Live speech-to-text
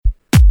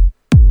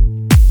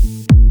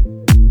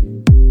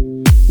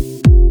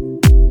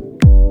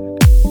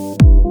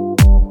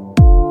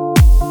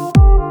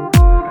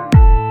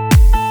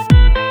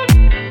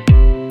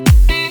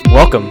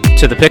Welcome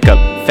to the Pickup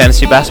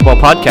Fantasy Basketball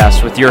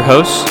Podcast with your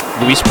hosts,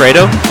 Luis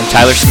Prado and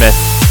Tyler Smith.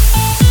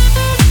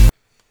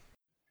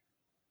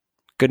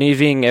 Good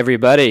evening,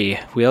 everybody.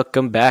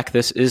 Welcome back.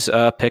 This is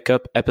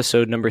Pickup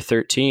episode number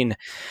 13.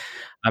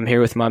 I'm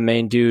here with my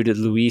main dude,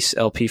 Luis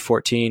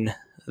LP14,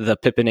 the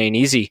Pippin Ain't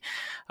Easy.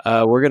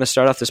 We're going to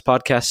start off this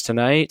podcast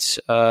tonight,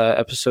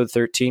 episode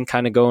 13,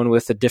 kind of going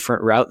with a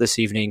different route this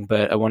evening,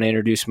 but I want to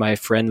introduce my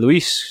friend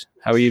Luis.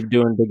 How are you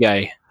doing, big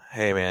guy?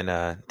 Hey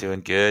man,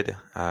 doing good.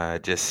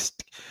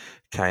 Just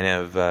kind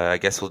of, I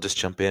guess we'll just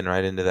jump in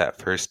right into that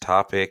first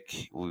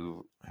topic.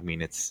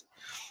 It's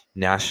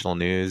national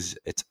news.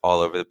 It's all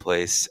over the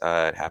place.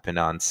 It happened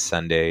on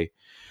Sunday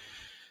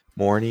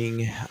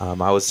morning.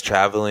 I was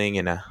traveling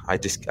and I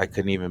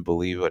couldn't even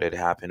believe what had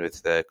happened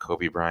with the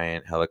Kobe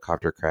Bryant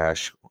helicopter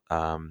crash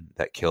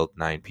that killed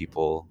 9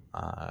 people,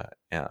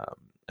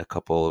 a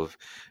couple of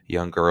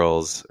young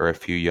girls, or a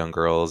few young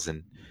girls,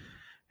 and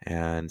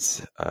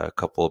a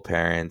couple of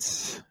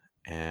parents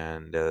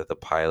and the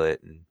pilot.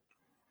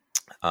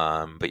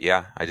 But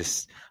yeah,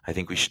 I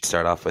think we should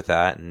start off with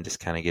that and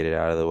just kind of get it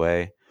out of the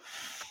way.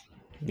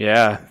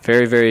 Yeah,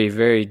 very, very,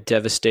 very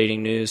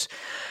devastating news.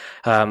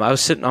 I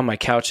was sitting on my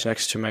couch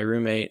next to my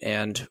roommate,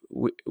 and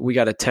we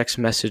got a text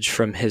message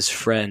from his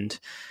friend,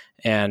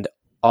 and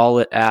all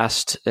it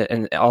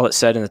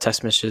said in the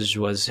text message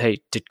was,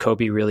 "Hey, did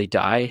Kobe really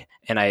die?"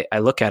 And I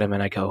look at him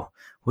and I go,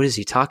 "What is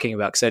he talking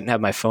about?" Because I didn't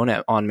have my phone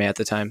on me at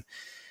the time.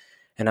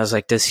 And I was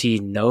like, does he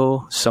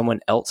know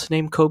someone else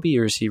named Kobe,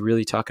 or is he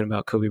really talking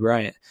about Kobe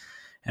Bryant?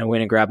 And I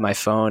went and grabbed my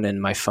phone,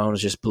 and my phone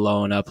was just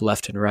blowing up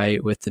left and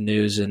right with the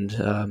news. And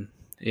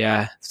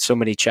so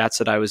many chats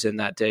that I was in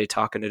that day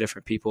talking to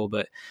different people,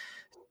 but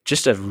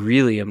just a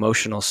really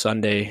emotional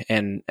Sunday,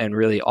 and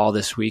really all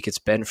this week it's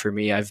been for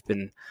me. I've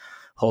been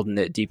holding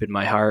it deep in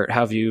my heart. How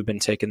have you been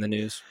taking the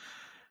news?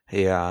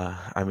 Yeah,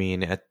 I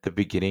mean, at the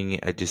beginning,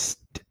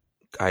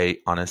 I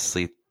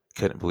honestly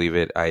couldn't believe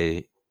it.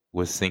 I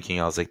was thinking,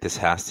 I was like, this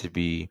has to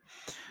be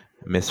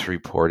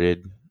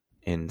misreported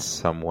in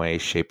some way,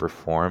 shape, or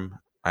form.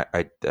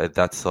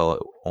 That's the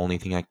only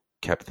thing I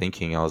kept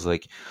thinking. I was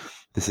like,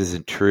 this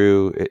isn't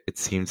true. It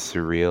seems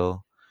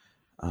surreal.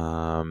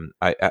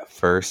 At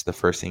first, the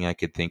first thing I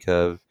could think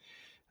of,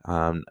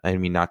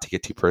 not to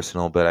get too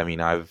personal, but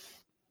I've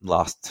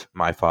lost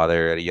my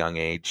father at a young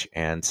age,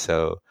 and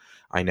so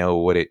I know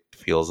what it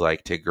feels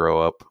like to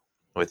grow up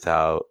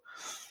without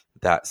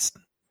that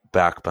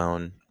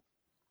backbone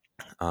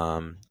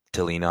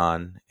to lean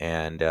on.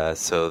 And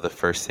so the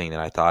first thing that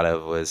I thought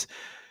of was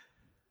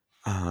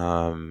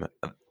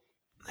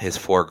his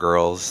 4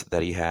 girls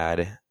that he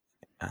had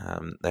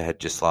that had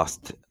just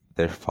lost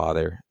their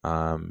father.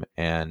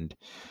 And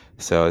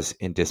so I was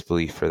in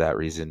disbelief for that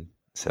reason.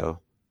 So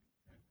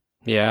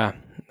yeah,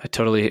 I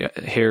totally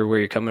hear where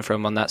you're coming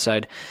from on that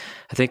side.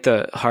 I think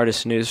the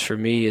hardest news for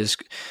me is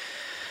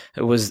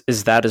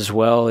that, as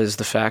well, is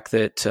the fact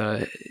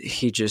that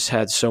he just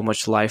had so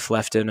much life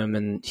left in him,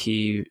 and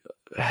he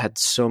had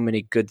so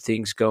many good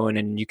things going.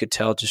 And you could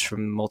tell just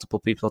from multiple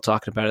people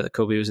talking about it that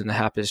Kobe was in the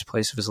happiest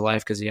place of his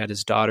life because he had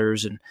his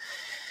daughters, and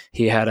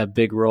he had a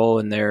big role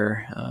in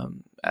their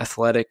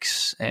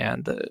athletics,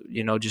 and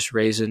just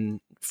raising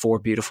 4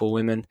 beautiful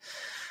women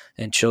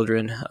and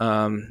children.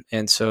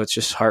 And so it's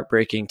just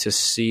heartbreaking to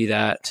see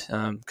that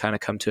kind of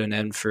come to an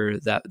end for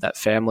that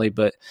family.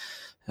 But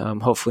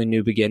hopefully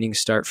new beginnings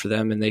start for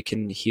them, and they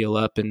can heal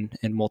up in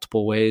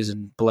multiple ways,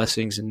 and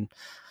blessings and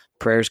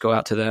prayers go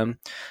out to them.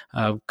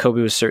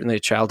 Kobe was certainly a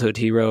childhood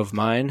hero of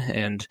mine,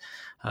 and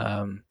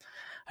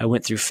I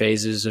went through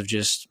phases of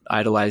just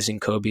idolizing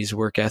Kobe's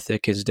work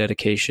ethic, his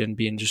dedication,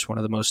 being just one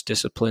of the most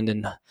disciplined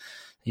and,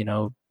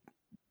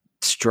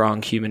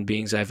 strong human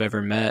beings I've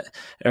ever met.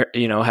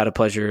 Had a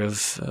pleasure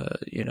of,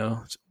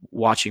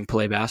 watching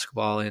play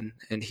basketball,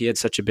 and he had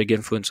such a big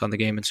influence on the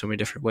game in so many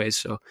different ways.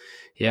 So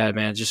yeah,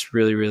 man, just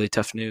really, really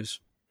tough news.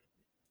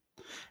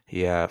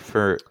 Yeah,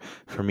 for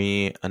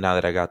me, now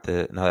that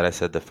I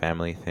said the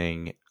family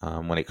thing,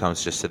 when it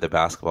comes just to the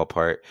basketball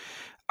part,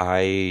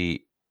 I've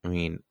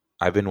been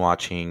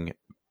watching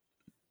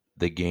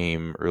the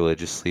game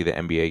religiously, the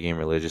NBA game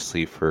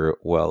religiously, for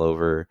well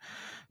over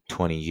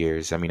 20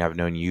 years. I've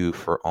known you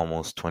for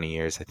almost 20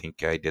 years. I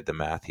think I did the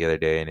math the other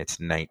day, and it's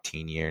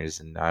 19 years,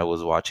 and I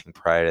was watching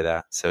prior to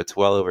that. So it's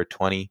well over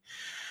 20.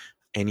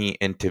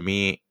 And to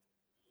me,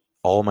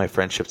 all my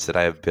friendships that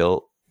I have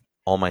built,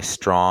 all my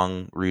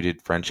strong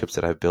rooted friendships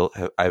that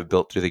I've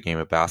built through the game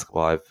of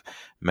basketball. I've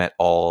met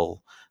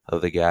all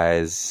of the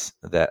guys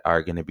that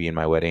are going to be in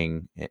my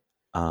wedding. If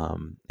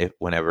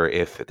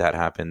that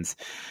happens,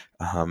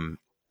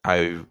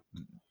 I've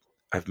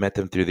met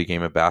them through the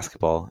game of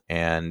basketball.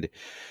 And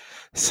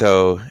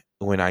so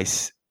when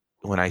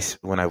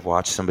I've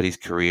watched somebody's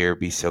career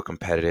be so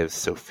competitive,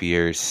 so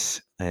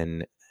fierce,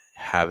 and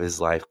have his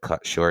life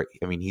cut short,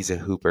 he's a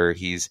hooper.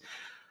 He's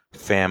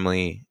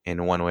family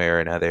in one way or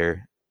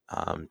another,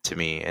 to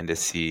me, and to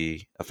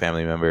see a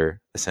family member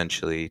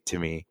essentially to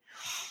me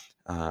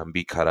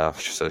be cut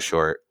off so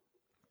short,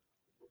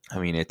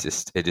 it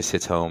just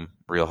hits home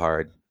real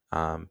hard.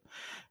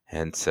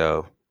 And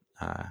so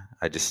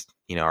I just,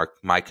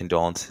 my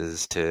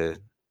condolences to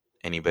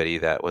anybody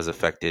that was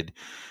affected,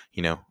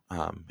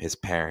 his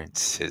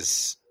parents,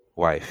 his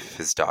wife,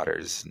 his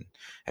daughters, and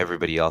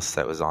everybody else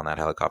that was on that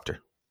helicopter.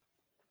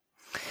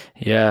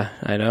 Yeah,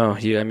 I know.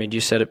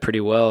 You said it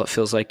pretty well. It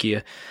feels like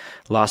you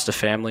lost a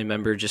family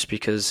member just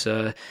because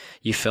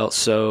you felt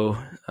so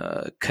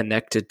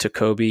connected to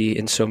Kobe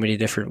in so many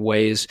different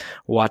ways,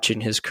 watching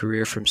his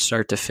career from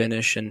start to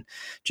finish and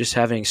just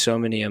having so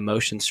many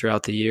emotions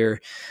throughout the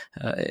year,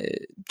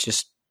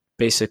 just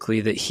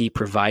basically that he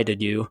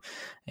provided you.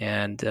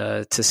 And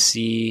to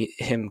see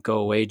him go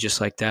away just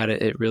like that,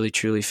 it really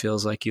truly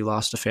feels like you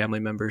lost a family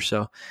member.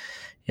 So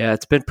yeah,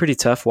 it's been pretty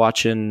tough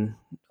watching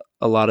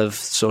a lot of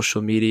social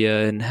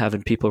media and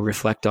having people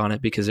reflect on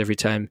it, because every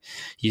time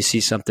you see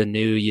something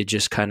new, you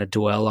just kind of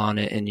dwell on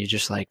it and you're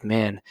just like,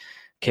 man,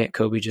 can't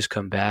Kobe just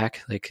come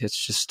back? Like,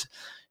 it's just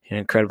an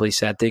incredibly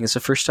sad thing. It's the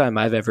first time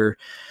I've ever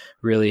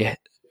really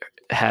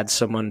had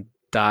someone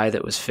die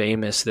that was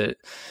famous that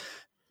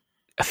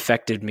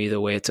affected me the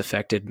way it's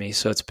affected me.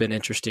 So it's been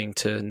interesting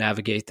to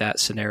navigate that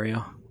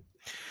scenario.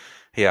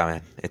 Yeah,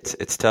 man,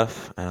 it's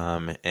tough.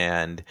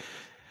 And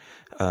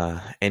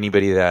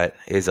anybody that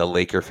is a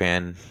Laker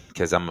fan,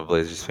 because I'm a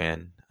Blazers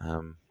fan,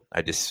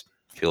 I just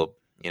feel,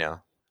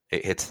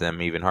 it hits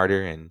them even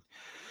harder. And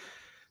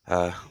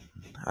I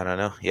don't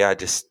know. Yeah, I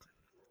just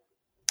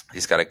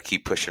got to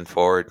keep pushing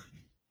forward.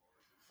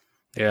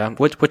 Yeah.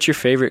 What's your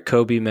favorite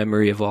Kobe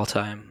memory of all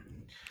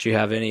time? Do you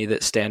have any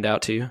that stand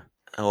out to you?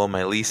 Well,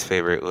 my least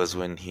favorite was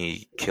when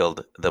he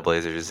killed the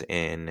Blazers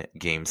in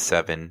Game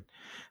 7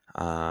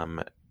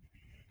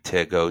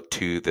 to go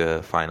to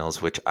the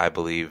finals, which I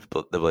believe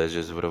the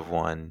Blazers would have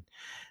won.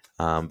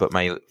 But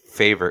my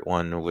favorite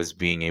one was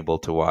being able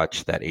to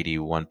watch that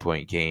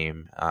 81-point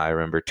game. I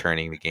remember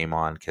turning the game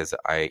on because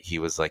he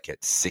was like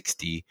at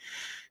 60,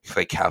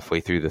 like halfway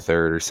through the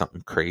third or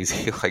something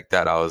crazy like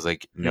that. I was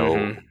like,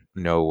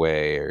 no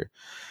way.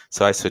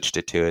 So I switched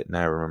it to it, and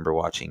I remember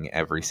watching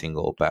every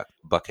single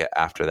bucket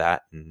after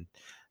that, and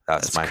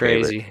that's my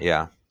crazy. favorite.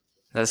 Yeah.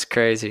 That's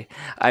crazy.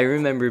 I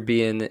remember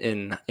being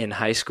in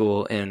high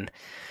school and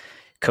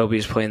Kobe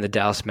was playing the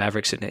Dallas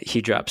Mavericks and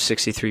he dropped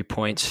 63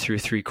 points through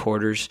 3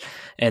 quarters.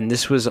 And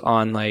this was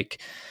on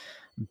like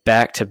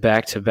back to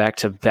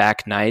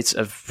back nights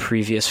of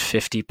previous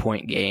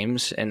 50-point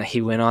games. And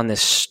he went on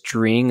this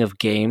string of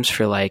games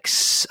for like,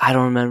 I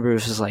don't remember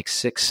if it was like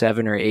 6,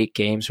 7, or 8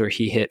 games where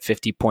he hit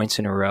 50 points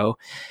in a row.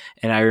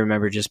 And I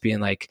remember just being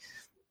like,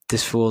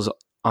 this fool's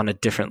on a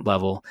different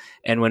level.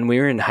 And when we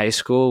were in high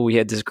school, we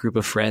had this group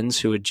of friends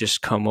who would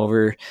just come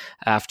over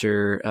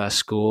after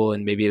school,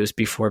 and maybe it was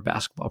before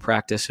basketball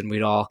practice, and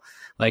we'd all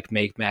like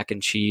make mac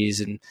and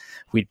cheese and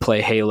we'd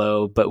play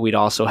Halo, but we'd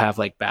also have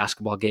like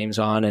basketball games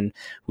on and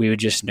we would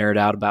just nerd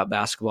out about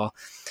basketball.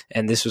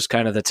 And this was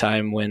kind of the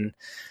time when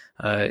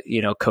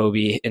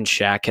Kobe and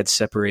Shaq had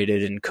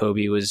separated, and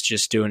Kobe was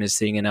just doing his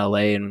thing in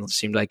LA, and it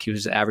seemed like he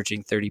was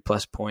averaging 30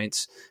 plus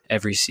points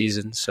every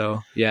season.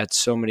 So yeah, it's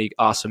so many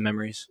awesome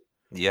memories.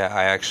 Yeah,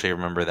 I actually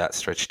remember that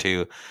stretch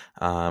too.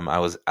 I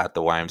was at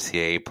the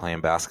YMCA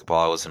playing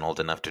basketball. I wasn't old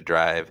enough to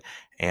drive,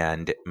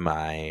 and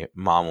my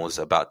mom was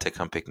about to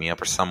come pick me up,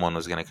 or someone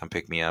was going to come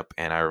pick me up.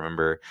 And I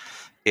remember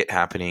it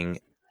happening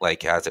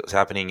like as it was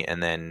happening,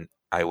 and then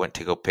I went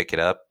to go pick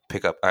up.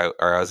 I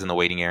was in the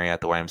waiting area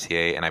at the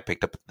YMCA, and I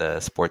picked up the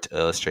Sports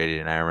Illustrated,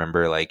 and I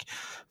remember like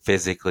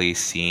physically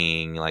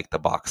seeing like the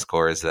box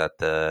scores that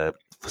the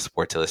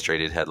Sports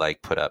Illustrated had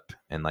like put up,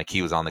 and like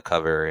he was on the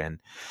cover, and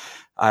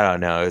I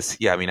don't know.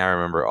 I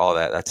remember all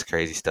that. That's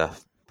crazy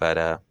stuff.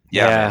 But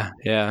yeah.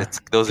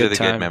 Those good are the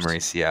times. good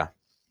memories. Yeah.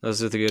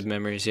 Those are the good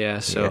memories. Yeah.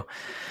 So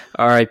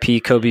R.I.P.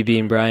 Kobe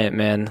Bean Bryant,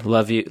 man.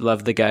 Love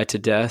the guy to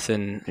death.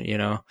 And,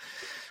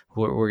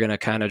 we're going to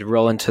kind of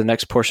roll into the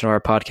next portion of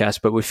our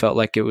podcast, but we felt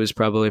like it was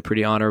probably a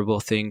pretty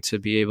honorable thing to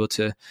be able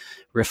to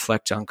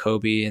reflect on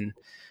Kobe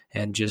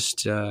and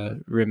just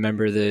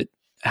remember that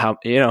how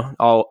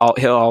he'll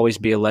always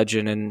be a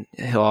legend, and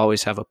he'll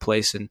always have a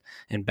place in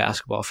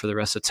basketball for the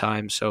rest of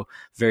time. So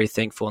very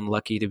thankful and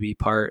lucky to be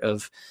part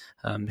of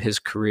his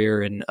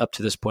career, and up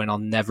to this point I'll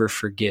never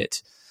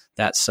forget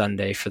that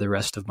Sunday for the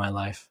rest of my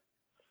life.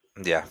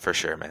 Yeah, for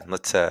sure, man.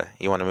 Let's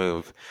you want to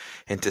move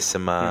into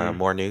some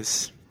more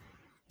news?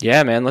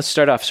 Yeah, man, let's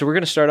start off. So we're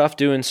going to start off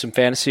doing some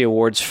fantasy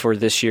awards for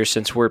this year,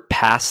 since we're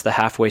past the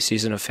halfway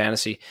season of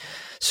fantasy.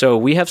 So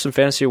we have some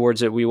fantasy awards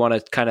that we want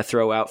to kind of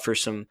throw out for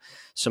some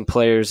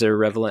players that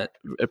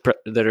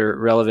are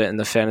relevant in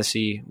the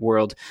fantasy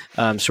world.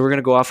 So we're going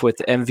to go off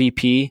with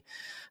MVP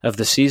of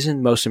the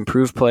season, most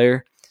improved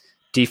player,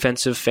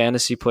 defensive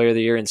fantasy player of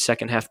the year, and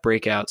second half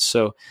breakouts.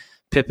 So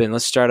Pippin,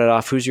 let's start it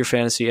off. Who's your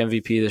fantasy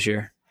MVP this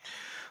year?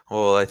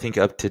 Well, I think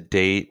up to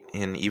date,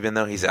 and even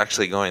though he's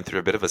actually going through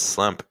a bit of a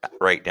slump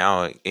right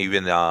now,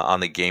 even on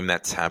the game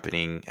that's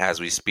happening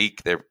as we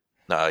speak,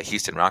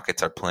 Houston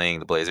Rockets are playing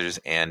the Blazers,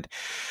 and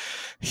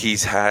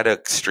he's had a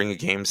string of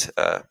games,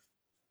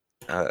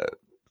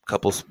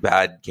 couple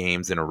bad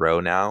games in a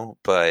row now,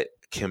 but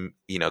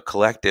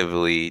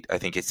collectively, I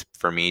think it's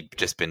for me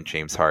just been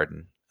James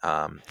Harden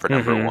for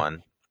number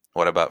one.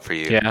 What about for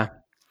you? Yeah,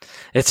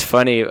 it's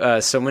funny.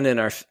 Someone in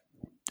our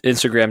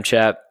Instagram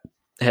chat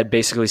had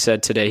basically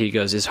said today, he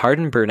goes, "Is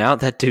Harden burnt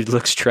out? That dude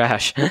looks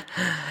trash."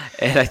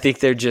 And I think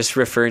they're just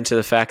referring to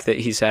the fact that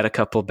he's had a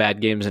couple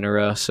bad games in a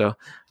row. So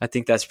I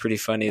think that's pretty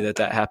funny that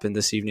happened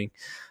this evening.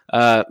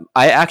 I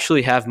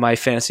actually have my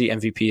fantasy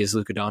MVP as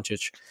Luka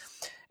Doncic.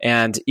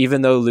 And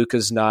even though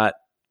Luka's not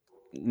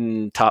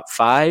top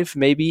 5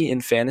 maybe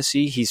in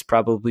fantasy, he's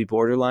probably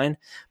borderline,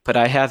 but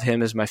I have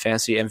him as my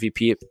fantasy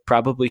MVP. It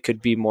probably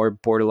could be more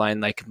borderline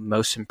like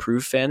most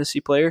improved fantasy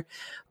player,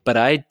 but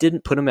I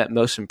didn't put him at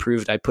most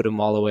improved. I put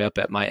him all the way up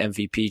at my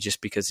MVP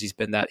just because he's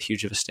been that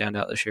huge of a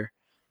standout this year.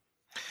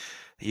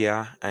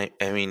 Yeah, I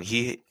mean,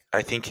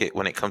 I think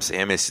when it comes to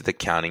him, it's the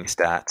counting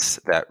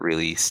stats that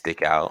really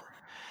stick out.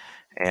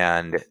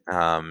 And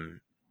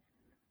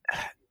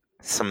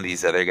some of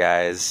these other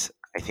guys,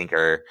 I think,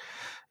 are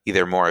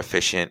either more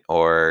efficient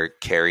or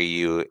carry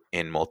you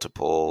in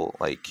multiple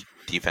like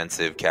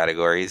defensive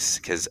categories.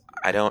 Because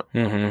I don't,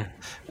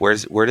 where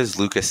does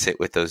Lucas sit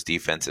with those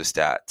defensive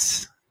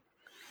stats?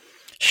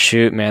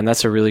 Shoot, man,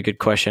 that's a really good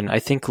question. I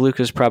think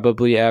Luka's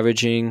probably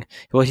averaging,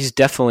 well, he's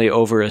definitely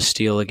over a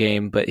steal a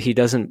game, but he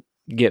doesn't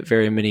get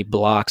very many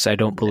blocks, I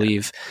don't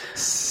believe.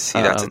 See,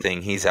 that's the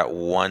thing. He's at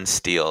 1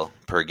 steal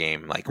per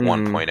game, like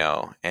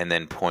 1.0, and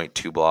then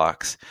 0.2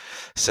 blocks.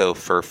 So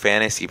for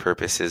fantasy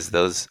purposes,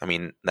 those, I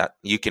mean, that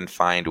you can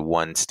find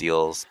 1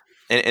 steals,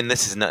 and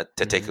this is not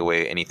to take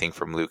away anything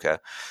from Luka.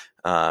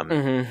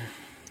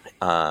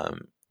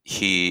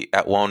 He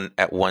at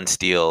one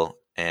steal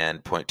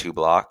and 0.2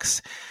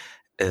 blocks.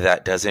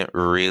 That doesn't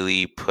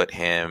really put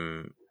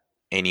him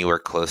anywhere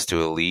close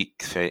to elite,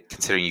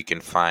 considering you can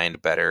find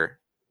better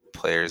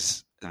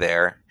players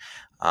there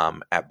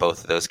at both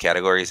of those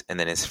categories. And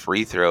then his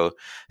free throw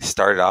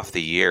started off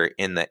the year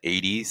in the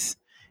 80s,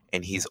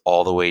 and he's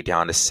all the way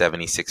down to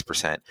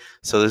 76%.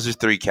 So those are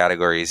 3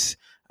 categories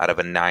out of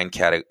a 9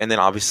 category. And then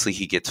obviously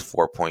he gets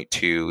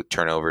 4.2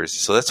 turnovers.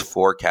 So that's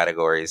 4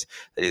 categories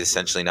that he's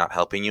essentially not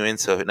helping you in.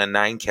 So in a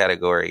 9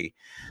 category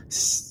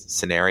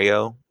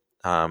scenario,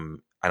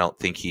 I don't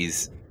think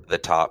he's the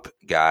top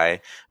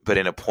guy, but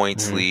in a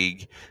points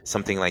league,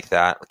 something like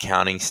that,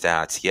 counting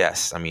stats,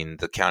 yes. I mean,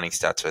 the counting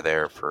stats are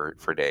there for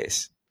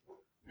days.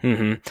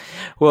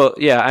 Well,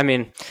 yeah, I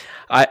mean,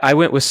 I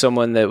went with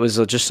someone that was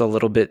just a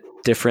little bit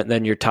different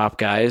than your top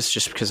guys,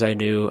 just because I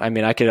knew, I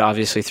mean, I could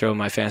obviously throw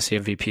my fantasy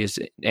MVP as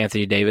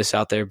Anthony Davis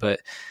out there,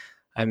 but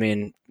I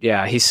mean,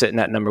 yeah, he's sitting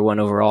at number 1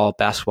 overall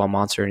basketball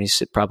monster, and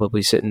he's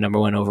probably sitting number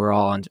 1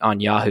 overall on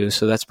Yahoo.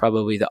 So that's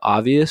probably the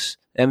obvious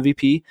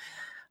MVP.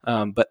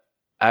 But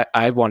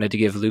I wanted to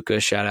give Luka a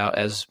shout out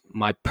as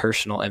my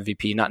personal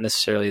MVP, not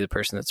necessarily the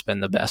person that's been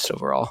the best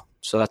overall.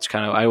 So that's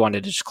kind of, I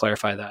wanted to just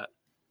clarify that.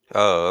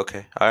 Oh,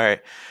 okay. All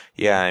right.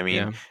 Yeah, I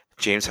mean,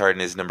 James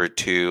Harden is number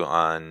 2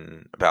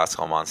 on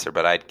Basketball Monster,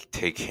 but I'd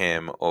take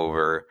him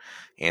over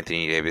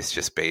Anthony Davis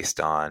just based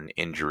on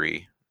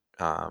injury.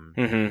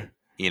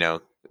 You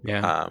know,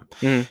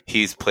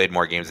 he's played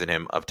more games than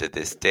him up to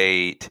this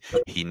date.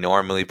 He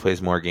normally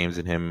plays more games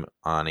than him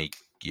on a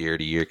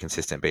year-to-year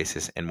consistent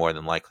basis, and more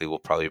than likely will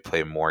probably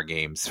play more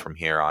games from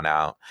here on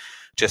out,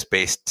 just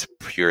based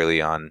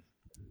purely on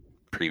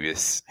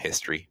previous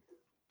history.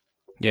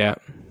 Yeah,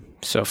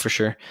 so for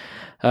sure.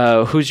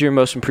 Who's your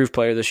most improved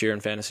player this year in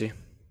fantasy?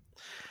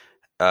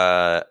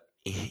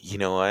 You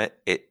know what?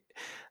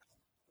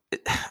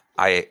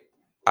 I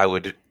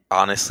would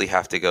honestly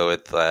have to go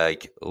with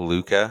like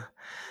Luka,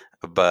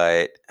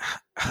 but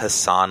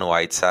Hassan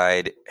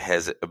Whiteside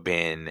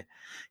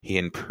he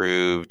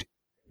improved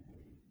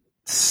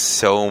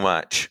so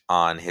much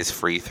on his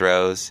free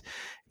throws,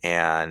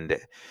 and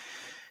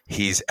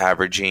he's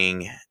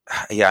averaging,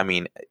 I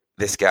mean,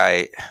 this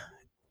guy,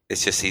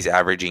 it's just he's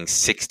averaging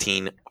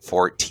 16,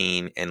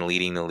 14 and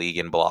leading the league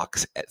in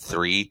blocks at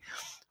 3,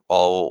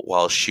 all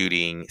while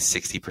shooting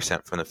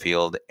 60% from the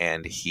field,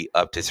 and he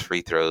upped his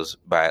free throws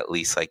by at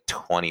least like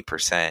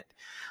 20%,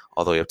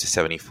 all the way up to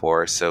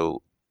 74.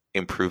 So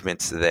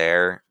improvements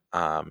there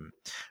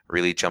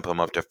really jump him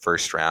up to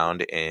first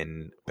round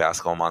in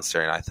Basketball Monster,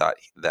 and I thought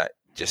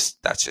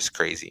that's just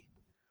crazy.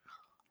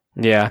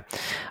 Yeah,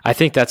 I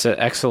think that's an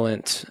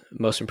excellent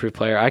most improved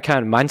player.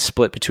 Mine's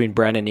split between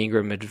Brandon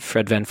Ingram and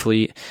Fred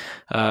VanVleet.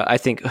 I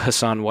think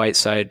Hassan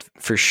Whiteside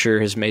for sure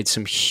has made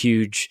some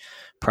huge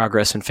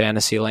progress in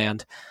fantasy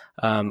land.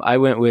 I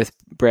went with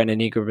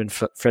Brandon Ingram and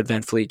Fred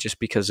VanVleet just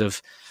because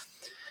of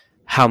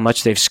how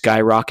much they've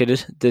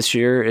skyrocketed this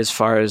year as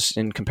far as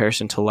in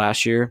comparison to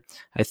last year.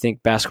 I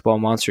think Basketball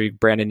Monster,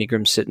 Brandon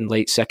Ingram sitting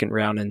late second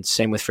round, and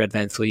same with Fred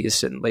VanVleet is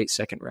sitting late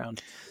second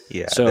round.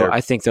 Yeah. So I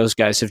think those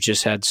guys have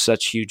just had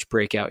such huge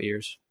breakout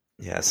years.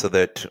 Yeah, so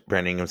that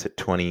Brandon Ingram's at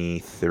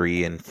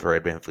 23 and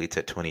Fred VanVleet's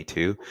at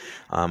 22.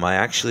 I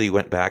actually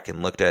went back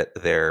and looked at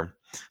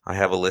I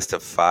have a list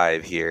of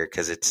 5 here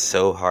because it's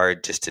so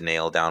hard just to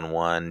nail down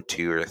 1,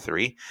 2, or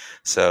 3.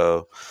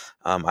 So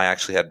I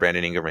actually had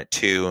Brandon Ingram at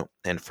 2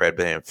 and Fred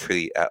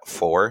VanVleet at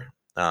 4.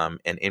 And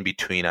in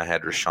between, I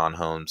had Rashawn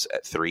Holmes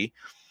at 3.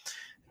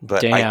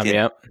 But Damn,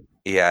 yep.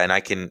 Yeah, and I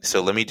can.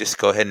 So let me just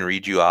go ahead and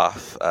read you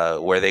off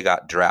where they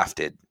got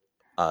drafted,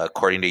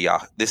 according to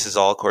Yahoo. This is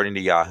all according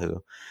to Yahoo.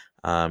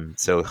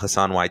 So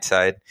Hassan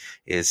Whiteside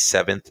is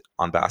 7th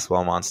on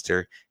Basketball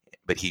Monster,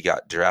 but he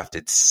got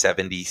drafted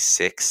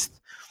 76th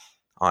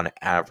on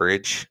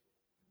average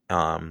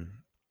um,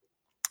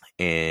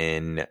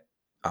 in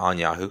on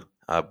Yahoo.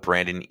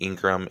 Brandon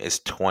Ingram is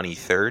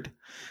 23rd,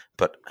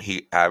 but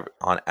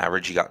on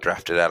average he got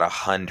drafted at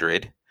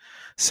 100,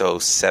 so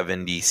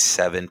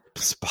 77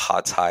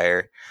 spots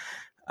higher.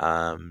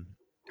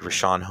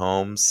 Rashawn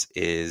Holmes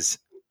is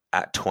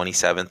at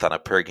 27th on a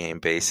per game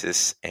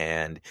basis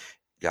and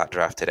got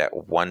drafted at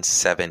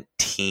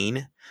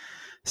 117.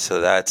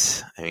 So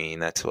that's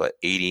what,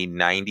 80,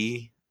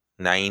 90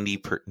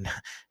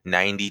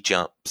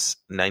 jumps,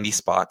 90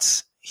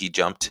 spots. He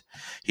jumped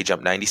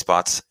 90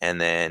 spots.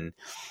 And then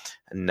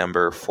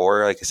number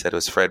 4, like I said,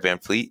 was Fred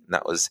VanVleet. And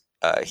that was,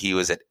 he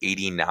was at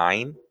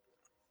 89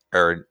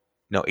 or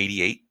no,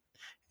 88.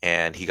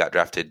 And he got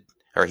drafted,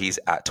 or he's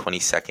at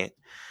 22nd.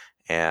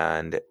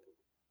 And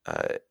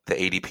the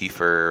ADP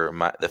for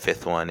the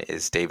 5th one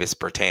is Davis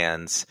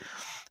Bertans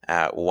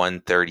at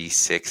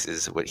 136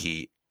 is what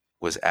he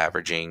was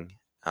averaging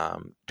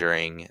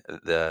during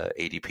the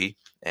ADP,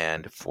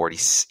 and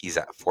he's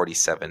at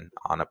 47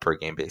 on a per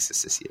game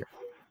basis this year.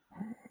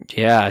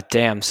 Yeah,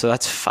 damn. So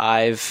that's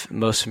 5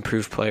 most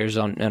improved players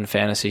on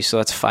fantasy. So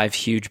that's 5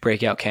 huge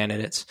breakout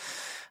candidates.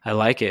 I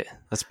like it.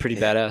 That's pretty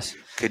badass.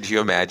 Could you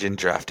imagine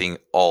drafting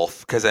all?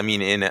 Because I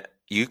mean,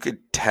 you could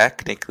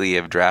technically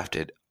have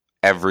drafted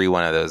every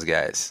one of those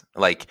guys.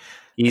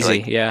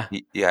 Easy, yeah.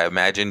 Yeah,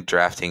 imagine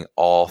drafting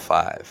all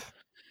 5.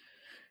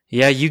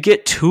 Yeah, you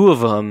get 2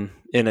 of them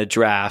in a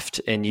draft,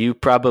 and you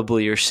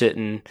probably are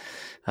sitting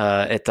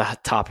at the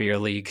top of your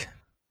league.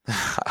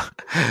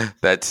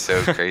 That's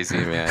so crazy,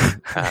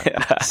 man.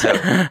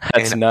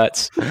 That's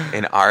nuts.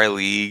 In our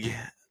league,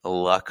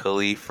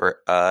 luckily for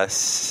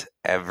us,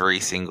 every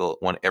single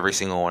one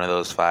of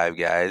those 5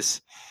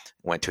 guys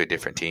went to a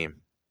different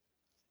team.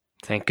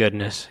 Thank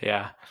goodness.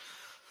 Yeah.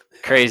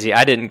 Crazy.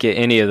 I didn't get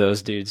any of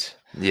those dudes.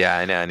 Yeah,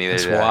 I know. Neither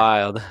It's did I.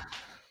 wild.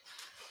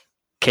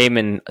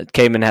 Cayman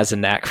has a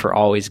knack for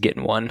always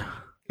getting one.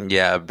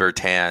 Yeah,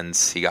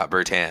 Bertans. He got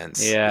Bertans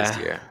this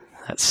year.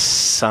 That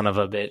son of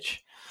a bitch.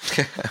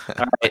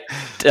 All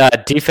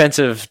right.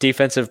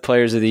 Defensive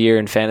players of the year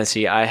in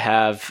fantasy. I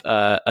have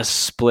a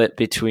split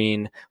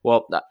between,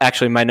 well,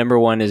 actually my number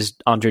 1 is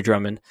Andre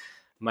Drummond.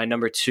 My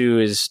number 2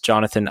 is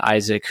Jonathan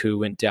Isaac, who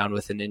went down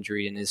with an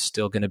injury and is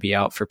still going to be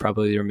out for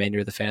probably the remainder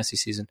of the fantasy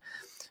season.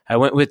 I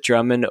went with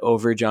Drummond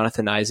over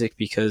Jonathan Isaac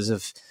because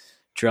of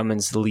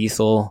Drummond's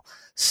lethal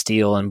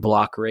steal and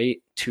block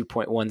rate,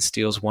 2.1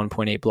 steals,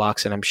 1.8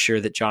 blocks, and I'm sure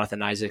that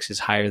Jonathan Isaacs is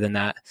higher than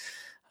that.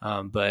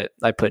 But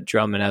I put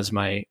Drummond as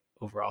my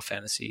overall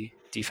fantasy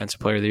defensive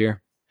player of the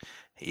year.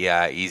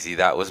 Yeah, easy.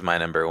 That was my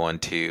number 1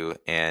 too.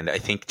 And I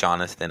think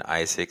Jonathan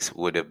Isaacs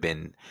would have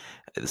been,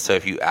 so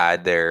if you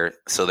add their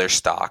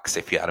stocks,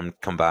 if you add them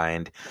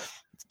combined,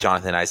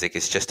 Jonathan Isaac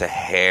is just a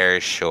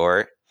hair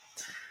short.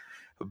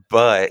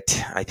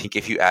 But I think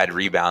if you add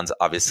rebounds,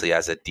 obviously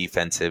as a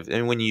defensive,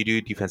 and when you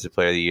do defensive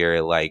player of the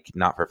year, like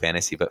not for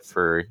fantasy, but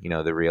for, the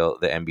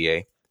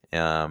NBA,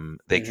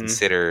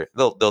 they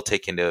they'll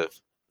take into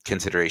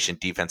consideration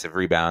defensive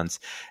rebounds.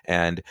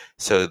 And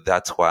so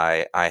that's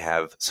why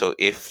so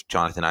if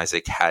Jonathan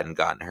Isaac hadn't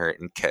gotten hurt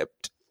and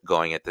kept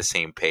going at the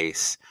same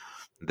pace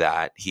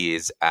that he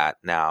is at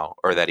now,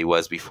 or that he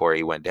was before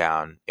he went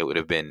down, it would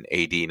have been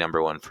AD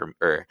number 1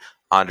 or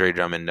Andre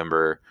Drummond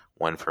number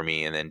 1 for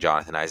me, and then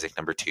Jonathan Isaac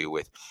number 2,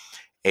 with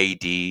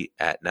AD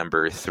at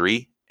number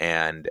 3,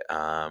 and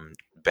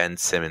Ben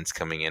Simmons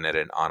coming in at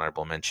an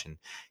honorable mention.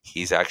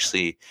 He's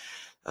actually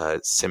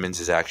Simmons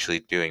is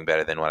actually doing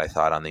better than what I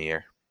thought on the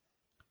year.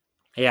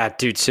 Yeah,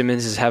 dude,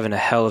 Simmons is having a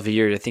hell of a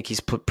year. I think he's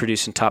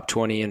producing top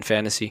 20 in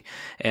fantasy,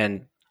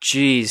 and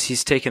geez,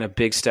 he's taken a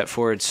big step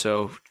forward.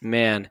 So,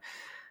 man,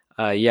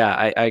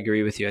 I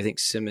agree with you. I think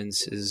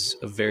Simmons is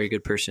a very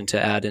good person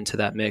to add into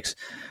that mix.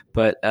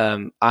 But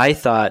I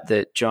thought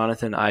that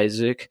Jonathan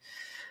Isaac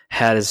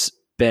has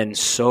been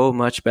so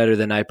much better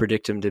than I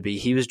predict him to be.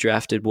 He was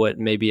drafted,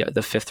 maybe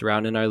the 5th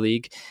round in our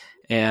league,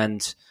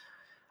 and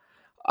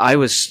I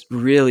was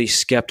really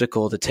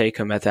skeptical to take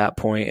him at that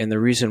point. And the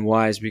reason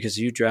why is because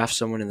you draft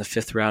someone in the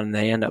 5th round and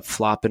they end up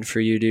flopping for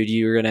you, dude,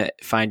 you're going to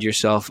find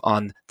yourself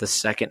on the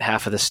second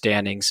half of the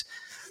standings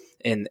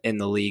in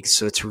the league.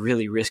 So it's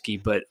really risky.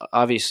 But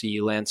obviously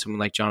you land someone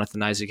like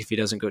Jonathan Isaac. If he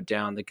doesn't go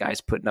down, the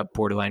guy's putting up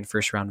borderline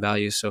first round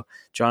value. So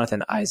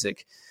Jonathan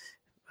Isaac,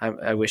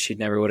 I wish he'd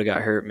never would have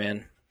got hurt,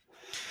 man.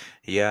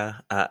 Yeah,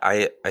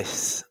 I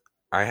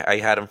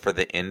had him for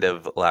the end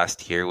of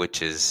last year,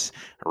 which is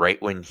right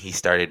when he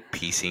started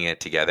piecing it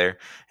together.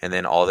 And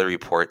then all the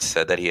reports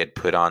said that he had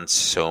put on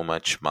so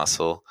much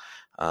muscle,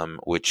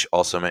 which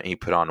also meant he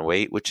put on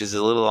weight, which is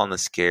a little on the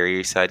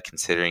scarier side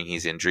considering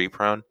he's injury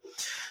prone.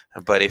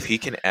 But if he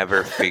can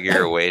ever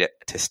figure a way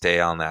to stay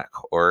on that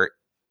court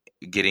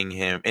getting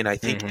him, and I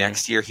think Mm-hmm.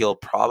 next year he'll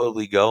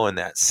probably go in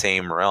that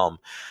same realm,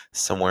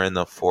 somewhere in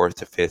the 4th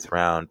to 5th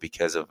round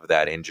because of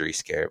that injury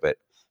scare. But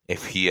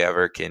if he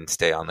ever can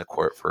stay on the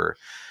court for,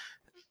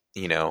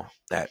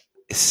 that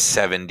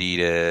 70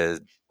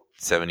 to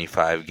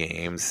 75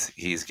 games,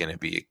 he's going to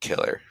be a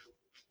killer.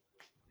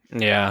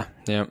 Yeah.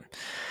 Yeah.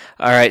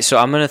 All right, so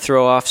I'm going to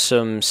throw off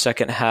some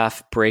second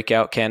half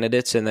breakout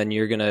candidates, and then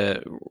you're going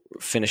to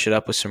finish it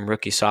up with some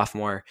rookie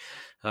sophomore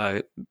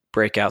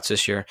breakouts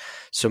this year.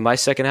 So my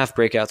second half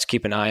breakouts,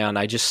 keep an eye on.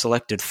 I just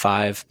selected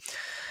 5.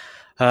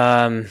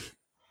 I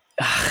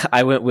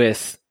went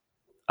with,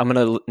 I'm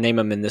going to name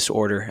them in this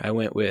order. I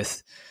went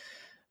with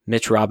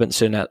Mitch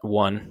Robinson at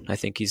 1. I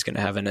think he's going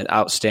to have an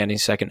outstanding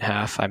second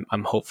half.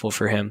 I'm hopeful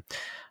for him.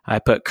 I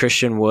put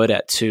Christian Wood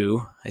at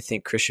 2. I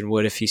think Christian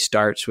Wood, if he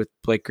starts with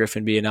Blake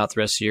Griffin being out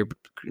the rest of the year,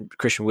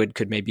 Christian Wood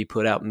could maybe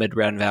put out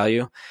mid-round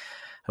value.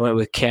 I went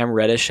with Cam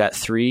Reddish at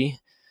 3,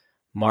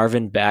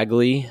 Marvin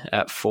Bagley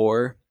at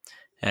 4,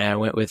 and I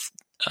went with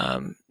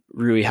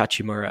Rui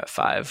Hachimura at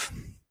 5.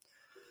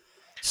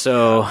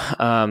 So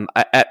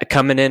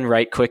coming in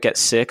right quick at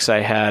 6, I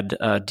had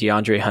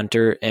DeAndre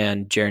Hunter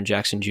and Jaren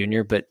Jackson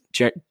Jr., but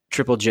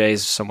Triple J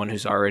is someone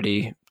who's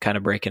already kind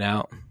of breaking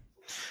out.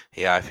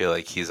 Yeah, I feel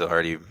like he's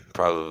already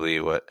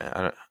probably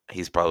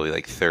he's probably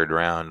like 3rd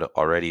round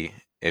already,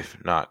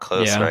 if not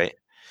close, Yeah. right?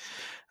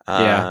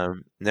 Yeah.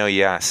 No,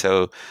 yeah.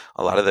 So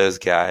a lot of those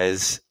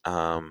guys.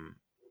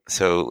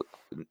 So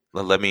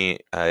let me.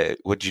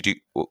 What'd you do?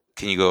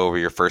 Can you go over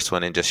your first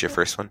one and just your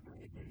first one?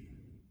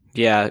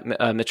 Yeah,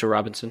 Mitchell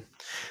Robinson.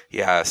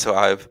 Yeah. So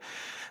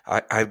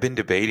I've been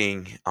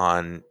debating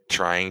on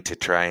trying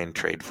and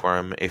trade for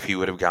him. If he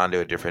would have gone to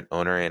a different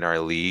owner in our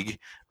league,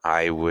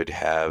 I would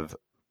have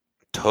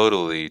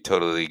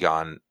totally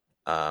gone.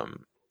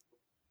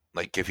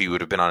 Like if he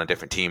would have been on a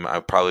different team, I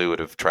probably would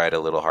have tried a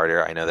little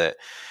harder. I know that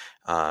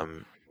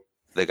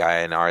the guy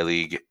in our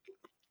league,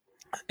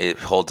 it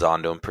holds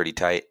on to him pretty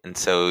tight. And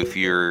so if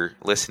you're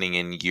listening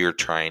and you're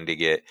trying to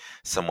get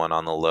someone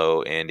on the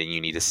low end and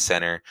you need a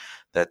center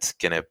that's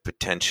going to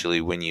potentially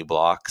win you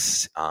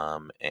blocks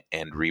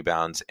and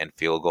rebounds and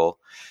field goal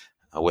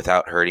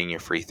without hurting your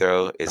free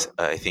throw, is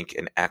I think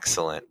an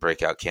excellent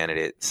breakout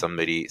candidate.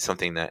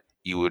 Something that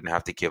you wouldn't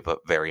have to give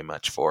up very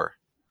much for.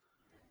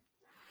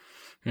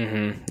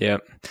 Mm-hmm.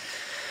 Yep.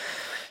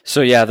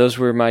 So yeah, those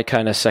were my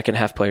kind of second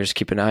half players to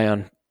keep an eye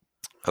on.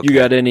 Okay. You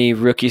got any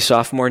rookie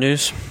sophomore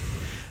news?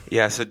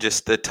 Yeah, so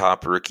just the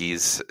top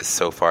rookies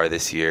so far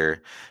this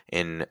year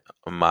in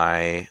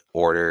my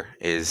order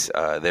is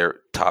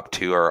their top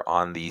 2 are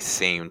on the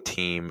same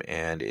team,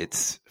 and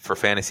it's for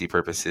fantasy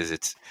purposes.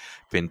 It's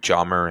been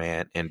Ja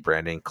Morant and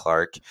Brandon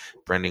Clark.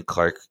 Brandon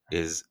Clark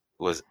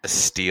was a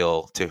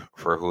steal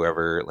for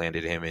whoever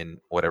landed him in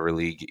whatever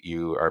league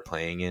you are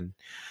playing in.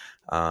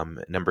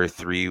 Number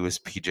 3 was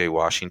PJ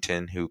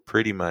Washington, who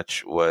pretty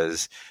much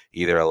was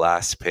either a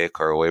last pick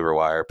or a waiver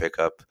wire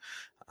pickup.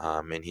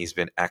 And he's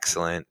been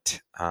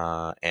excellent.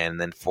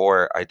 And then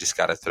 4, I just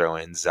got to throw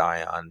in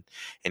Zion,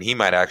 and he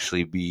might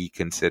actually be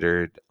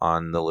considered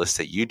on the list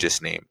that you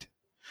just named.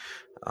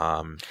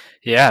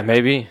 Yeah,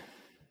 maybe.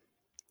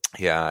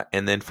 Yeah,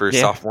 and then for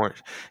sophomores,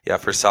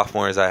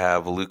 I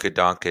have Luka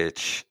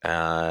Doncic,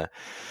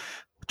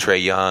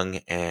 Trae Young,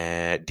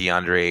 and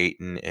DeAndre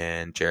Ayton,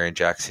 and Jaren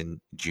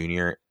Jackson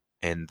Jr.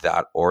 in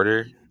that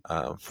order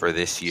for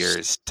this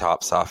year's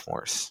top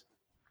sophomores.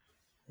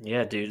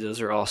 Yeah, dude,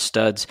 those are all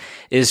studs.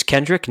 Is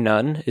Kendrick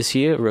Nunn, is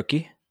he a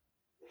rookie?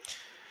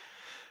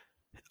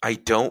 I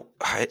don't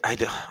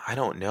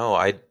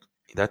know.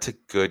 That's a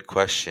good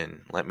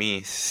question. Let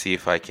me see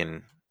if I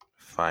can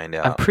find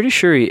out. I'm pretty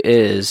sure he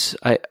is.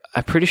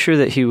 I'm pretty sure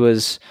that he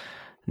was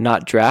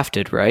not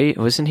drafted, right?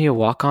 Wasn't he a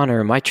walk-on,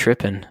 or am I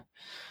tripping?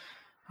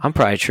 I'm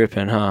probably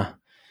tripping, huh?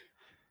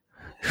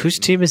 Whose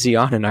team is he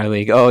on in our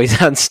league? Oh,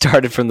 he's not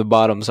started from the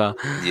bottoms, huh?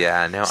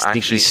 Yeah, no, I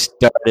think he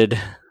started.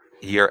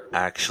 You're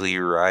actually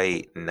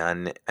right.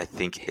 Nunn, I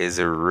think, is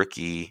a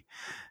rookie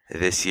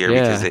this year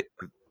because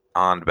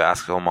on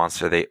Basketball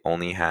Monster they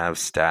only have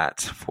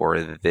stats for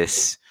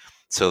this,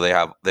 so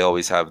they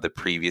always have the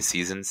previous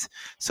seasons.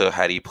 So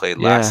had he played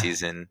last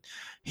season,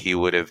 he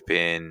would have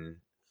been.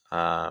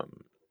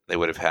 They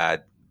would have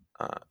had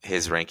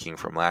his ranking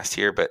from last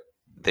year, but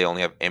they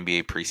only have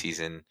NBA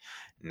preseason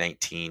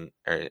 2019,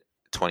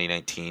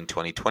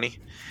 2020,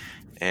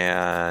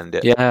 and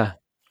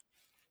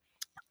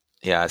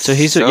yeah, so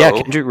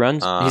Kendrick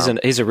runs.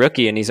 He's a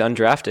rookie and he's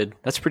undrafted.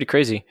 That's pretty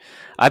crazy.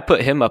 I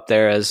put him up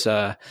there as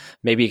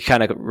maybe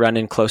kind of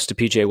running close to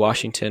PJ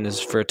Washington as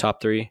for a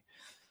top 3.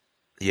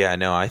 Yeah,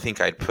 no, I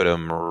think I'd put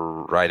him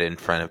right in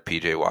front of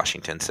PJ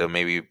Washington. So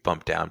maybe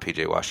bump down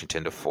PJ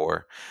Washington to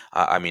 4.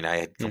 I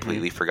had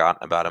completely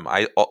forgotten about him.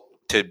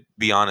 To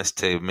be honest,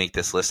 to make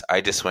this list,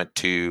 I just went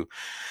to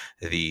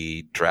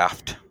the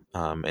draft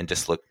and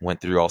just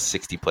went through all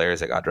 60 players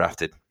that got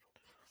drafted.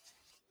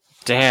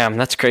 Damn,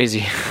 that's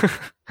crazy.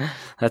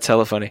 That's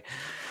hella funny.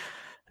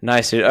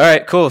 Nice, dude. All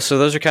right, cool. So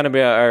those are kind of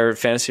our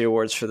fantasy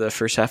awards for the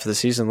first half of the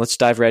season. Let's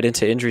dive right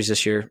into injuries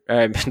this year.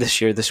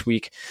 This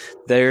week.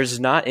 There's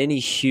not any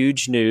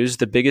huge news.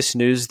 The biggest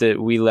news that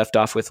we left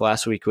off with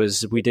last week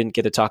was we didn't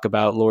get to talk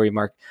about Lauri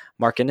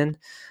Markkanen,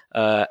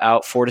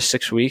 out 4 to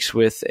 6 weeks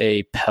with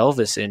a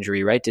pelvis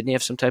injury, right? Didn't he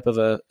have some type of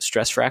a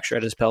stress fracture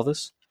at his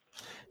pelvis?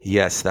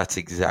 Yes, that's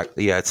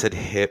exactly. Yeah, it said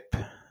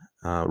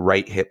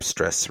right hip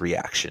stress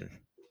reaction.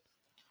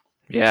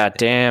 Yeah,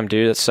 damn,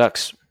 dude, that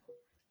sucks.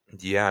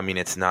 Yeah, I mean,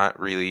 it's not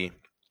really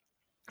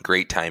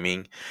great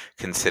timing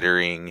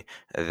considering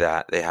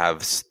that they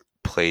have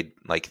played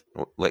like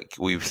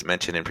we've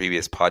mentioned in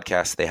previous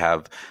podcasts, they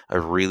have a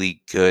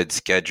really good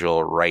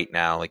schedule right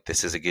now. Like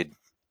this is a good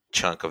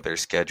chunk of their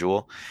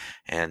schedule,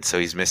 and so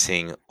he's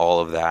missing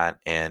all of that,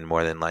 and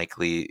more than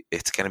likely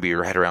it's going to be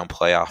right around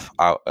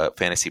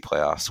fantasy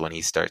playoffs when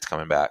he starts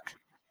coming back.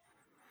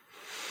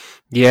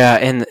 Yeah,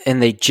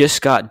 and they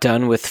just got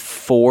done with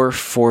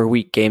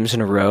 4-week games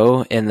in a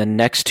row, and the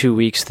next 2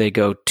 weeks they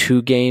go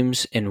 2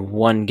 games and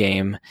 1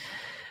 game,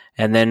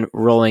 and then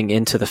rolling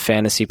into the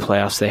fantasy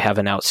playoffs, they have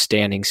an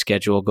outstanding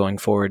schedule going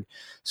forward.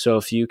 So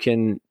if you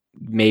can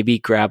maybe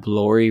grab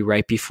Lauri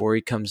right before he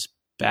comes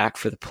back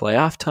for the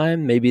playoff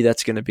time, maybe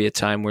that's going to be a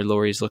time where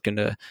Lauri's looking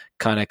to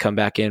kind of come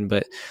back in,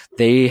 but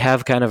they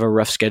have kind of a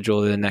rough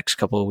schedule the next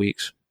couple of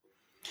weeks.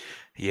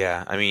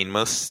 Yeah, I mean,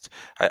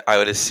 I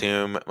would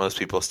assume most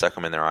people stuck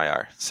him in their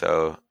IR.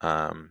 So,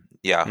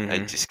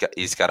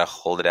 he's got to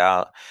hold it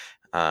out.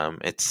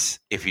 It's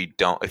if you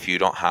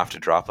don't have to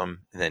drop him,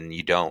 then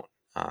you don't.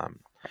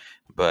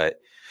 But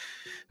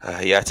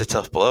it's a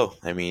tough blow.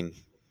 I mean,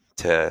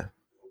 to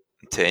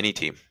any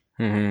team.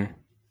 Mm-hmm.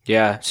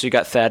 Yeah, so you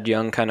got Thad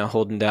Young kind of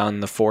holding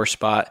down the 4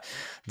 spot.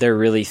 They're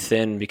really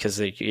thin because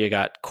you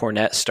got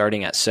Cornette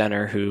starting at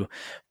center, who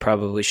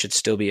probably should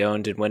still be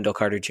owned, and Wendell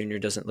Carter Jr.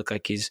 doesn't look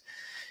like he's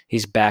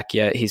back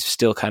yet. He's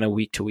still kind of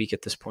week to week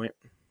at this point.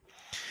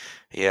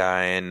 Yeah,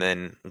 and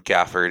then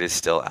Gafford is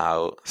still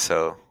out.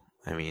 So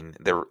I mean,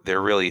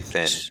 they're really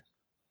thin.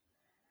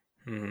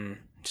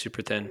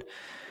 Super thin.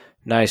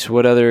 Nice.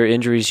 What other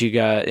injuries you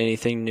got?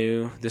 Anything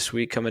new this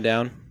week coming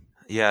down?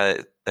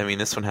 Yeah, I mean,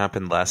 this one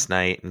happened last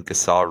night, and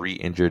Gasol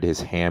re-injured his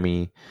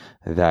hammy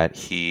that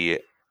he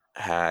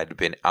had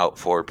been out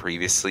for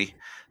previously.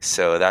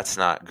 So that's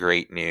not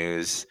great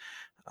news.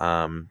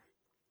 And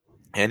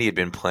he had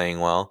been playing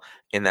well.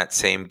 In that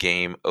same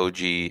game, OG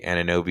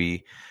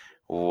Anunoby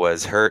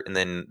was hurt, and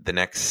then the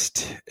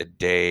next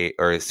day,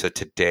 or so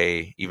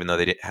today, even though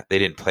they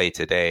didn't play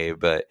today,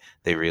 but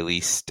they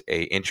released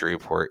a injury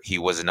report. He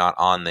was not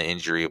on the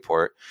injury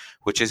report,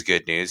 which is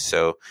good news.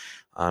 So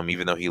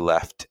even though he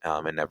left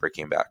and never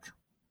came back.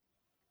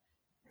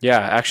 Yeah,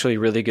 actually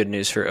really good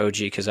news for OG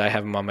because I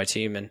have him on my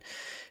team, and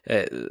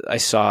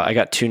I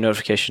got 2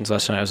 notifications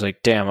last night. I was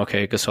like, damn,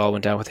 okay, Gasol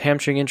went down with a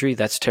hamstring injury.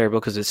 That's terrible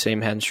because it's the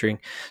same hamstring,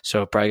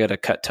 so probably got to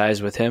cut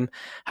ties with him.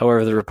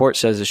 However, the report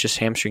says it's just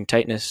hamstring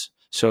tightness,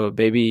 so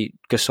maybe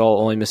Gasol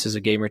only misses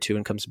a game or 2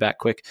 and comes back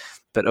quick.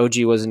 But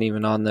OG wasn't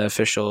even on the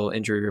official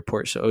injury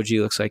report, so OG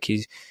looks like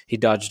he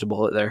dodged a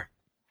bullet there.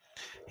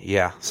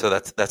 Yeah, so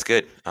that's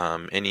good.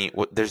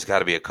 There's got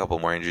to be a couple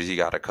more injuries. You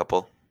got a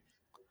couple?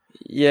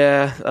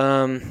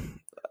 Yeah,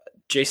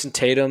 Jason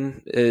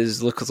Tatum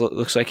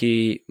looks like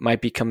he might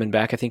be coming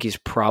back. I think he's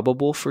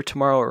probable for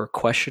tomorrow or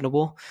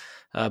questionable,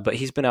 but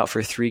he's been out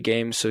for 3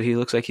 games, so he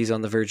looks like he's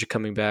on the verge of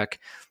coming back.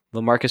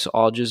 LaMarcus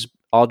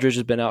Aldridge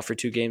has been out for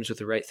 2 games with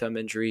a right thumb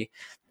injury.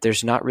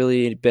 There's not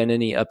really been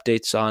any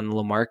updates on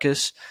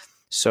LaMarcus,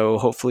 so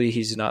hopefully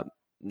he's not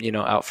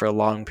out for a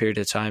long period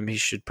of time. He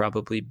should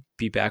probably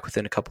be back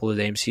within a couple of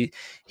games.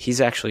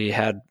 He's actually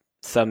had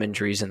thumb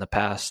injuries in the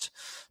past,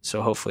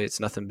 so hopefully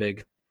it's nothing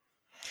big.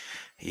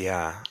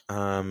 Yeah.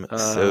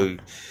 So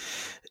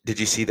did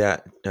you see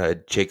that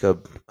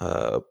Jacob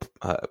how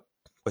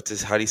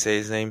do you say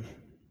his name?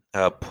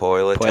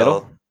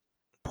 Poeltl.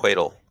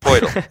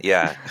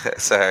 Yeah.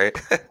 Sorry.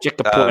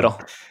 Jacob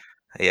Poeltl.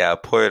 Yeah,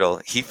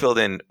 Poeltl. He filled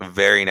in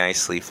very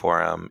nicely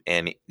for him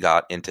and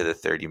got into the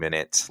 30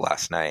 minutes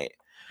last night.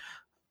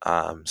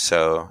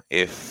 So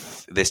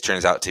if this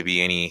turns out to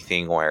be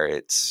anything where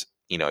it's,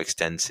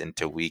 extends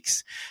into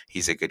weeks,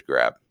 he's a good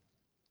grab.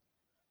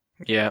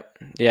 Yeah.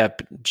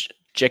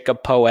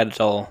 Jacob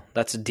Poeltl.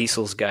 That's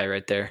Diesel's guy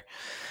right there.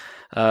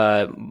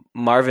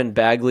 Marvin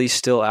Bagley's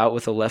still out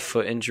with a left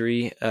foot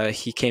injury.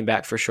 He came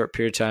back for a short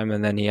period of time,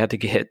 and then he had to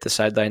hit the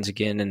sidelines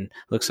again, and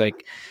looks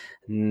like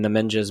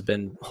Nemenja's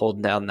been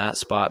holding down that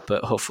spot,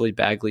 but hopefully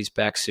Bagley's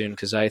back soon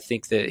because I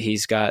think that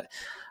he's got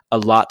a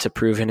lot to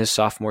prove in his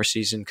sophomore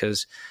season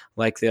because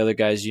like the other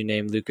guys you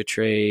named, Luka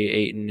Trey,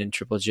 Ayton, and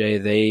Triple J,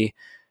 it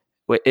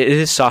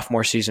is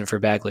sophomore season for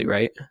Bagley,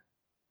 right?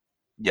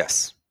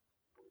 Yes.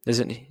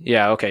 Isn't he?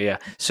 Yeah, okay, yeah.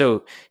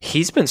 So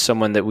he's been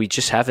someone that we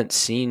just haven't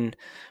seen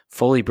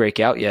fully break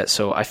out yet.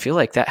 So I feel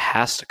like that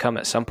has to come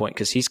at some point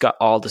because he's got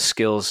all the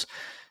skills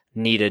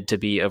needed to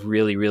be a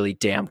really, really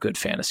damn good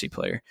fantasy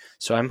player.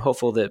 So I'm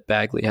hopeful that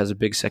Bagley has a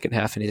big second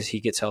half and he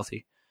gets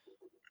healthy.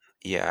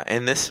 Yeah,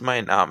 and this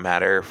might not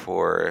matter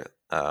for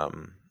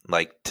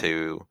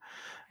to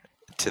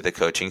to the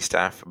coaching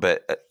staff,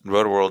 but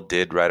Roto World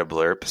did write a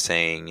blurb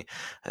saying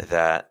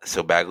that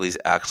so Bagley's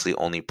actually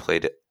only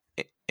played,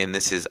 and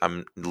this is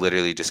I'm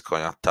literally just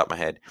going off the top of my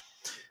head,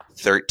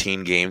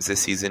 13 games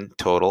this season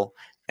total,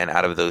 and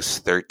out of those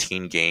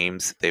 13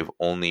 games, they've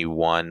only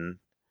won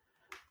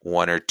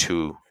one or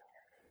two.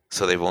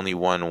 So they've only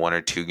won one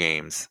or two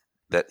games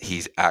that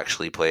he's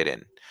actually played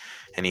in,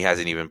 and he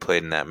hasn't even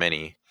played in that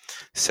many.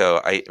 So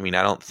I mean,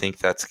 I don't think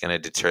that's going to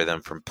deter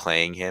them from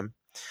playing him,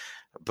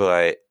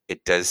 but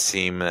it does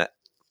seem that,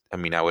 I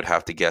mean, I would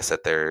have to guess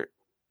that their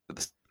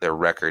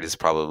record is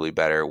probably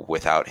better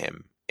without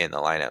him in the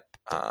lineup.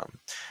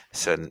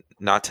 So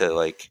not to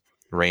like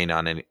rain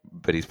on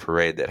anybody's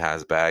parade that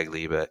has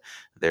Bagley, but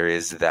there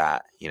is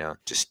that,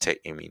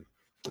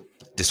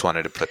 just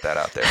wanted to put that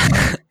out there.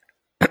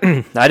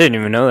 I didn't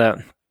even know that.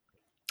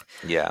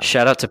 Yeah.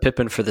 Shout out to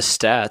Pippen for the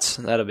stats.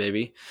 That a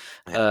baby.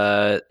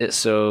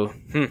 That's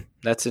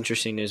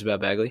interesting news about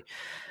Bagley.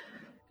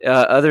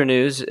 Other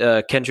news,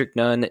 Kendrick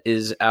Nunn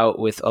is out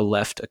with a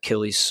left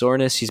Achilles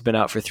soreness. He's been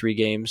out for 3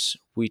 games.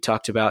 We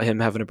talked about him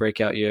having a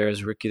breakout year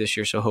as a rookie this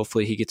year, so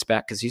hopefully he gets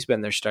back because he's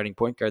been their starting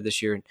point guard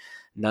this year, and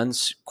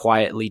Nunn's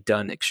quietly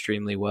done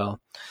extremely well.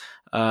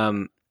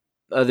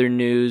 Other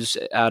news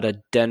out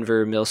of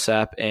Denver,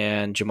 Millsap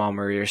and Jamal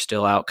Murray are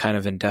still out kind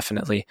of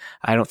indefinitely.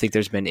 I don't think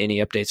there's been any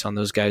updates on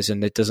those guys,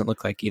 and it doesn't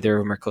look like either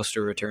of them are close to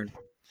a return.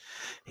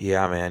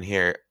 Yeah, man.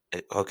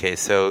 Okay,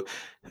 so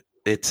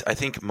I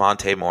think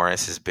Monte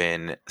Morris has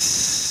been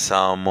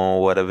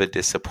somewhat of a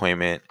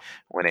disappointment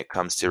when it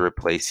comes to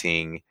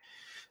replacing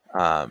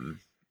Jamal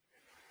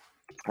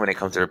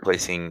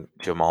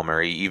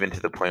Murray, even to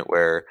the point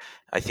where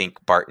I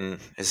think Barton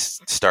has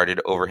started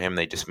over him.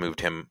 They just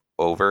moved him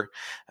over.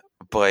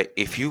 But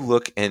if you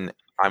look, and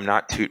I'm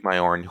not toot my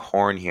own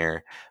horn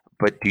here,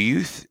 but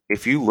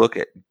if you look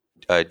at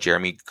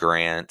Jeremy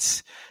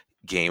Grant's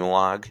game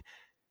log,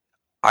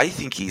 I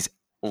think he's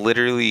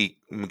literally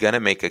going to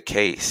make a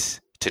case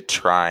to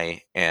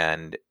try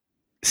and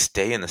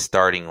stay in the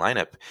starting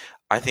lineup.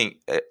 I think,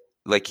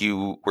 like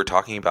you were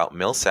talking about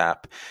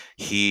Millsap,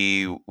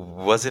 he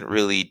wasn't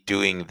really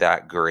doing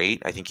that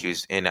great. I think he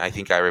was, and I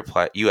think I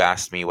replied, you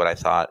asked me what I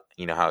thought,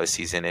 how his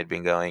season had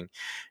been going.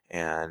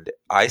 And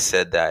I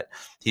said that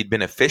he'd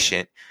been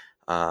efficient.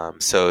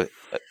 So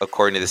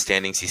according to the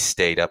standings, he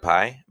stayed up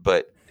high.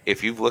 But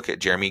if you look at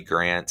Jeremy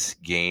Grant's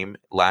game,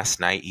 last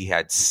night he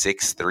had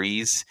 6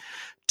 threes,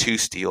 2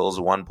 steals,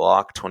 1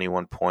 block,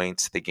 21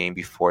 points. The game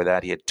before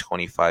that, he had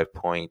 25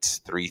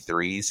 points, 3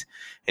 threes.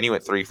 And he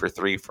went 3 for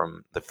 3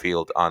 from the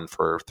field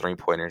for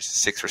 3-pointers,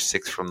 6 for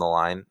 6 from the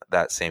line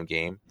that same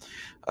game.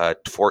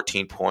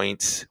 14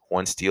 points,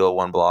 1 steal,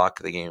 1 block.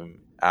 The game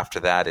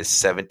after that is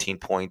 17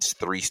 points,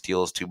 3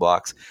 steals, 2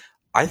 blocks.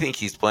 I think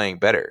he's playing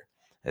better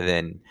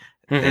than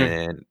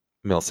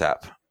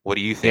Millsap. What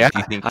do you think? Yeah, do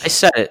you think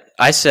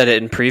I said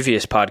it in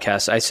previous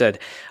podcasts. I said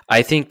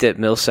I think that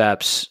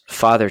Millsap's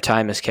father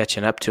time is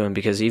catching up to him,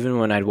 because even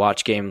when I'd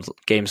watch games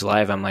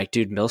live, I'm like,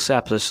 dude,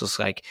 Millsap just looks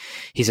like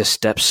he's a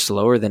step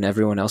slower than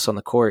everyone else on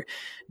the court.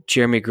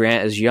 Jeremy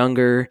Grant is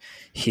younger.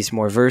 He's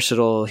more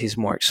versatile. He's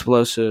more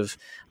explosive.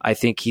 I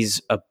think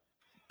he's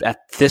at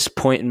this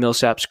point in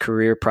Millsap's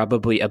career,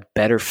 probably a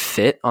better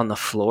fit on the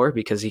floor,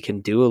 because he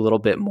can do a little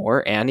bit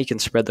more and he can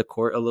spread the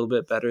court a little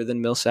bit better than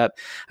Millsap.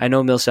 I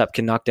know Millsap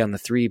can knock down the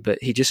 3, but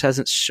he just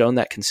hasn't shown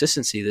that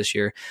consistency this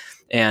year.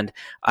 And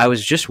I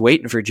was just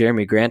waiting for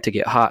Jeremy Grant to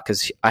get hot,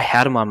 because I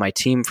had him on my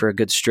team for a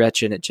good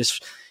stretch, and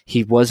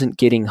he wasn't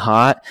getting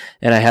hot,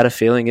 and I had a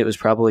feeling it was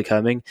probably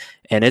coming,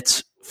 and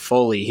it's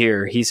fully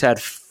here. He's had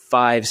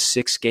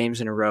 5-6 games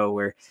in a row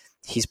where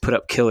he's put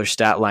up killer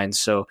stat lines.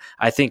 So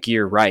I think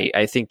you're right.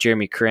 I think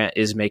Jeremy Grant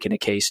is making a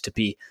case to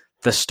be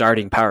the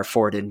starting power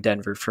forward in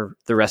Denver for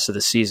the rest of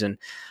the season,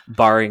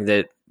 barring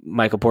that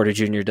Michael Porter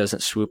Jr.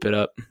 doesn't swoop it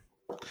up.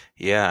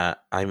 Yeah,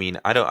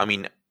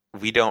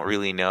 we don't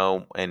really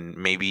know, and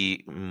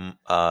maybe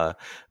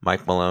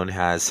Mike Malone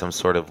has some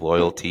sort of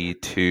loyalty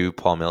to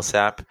Paul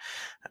Millsap,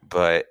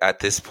 but at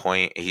this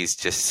point, he's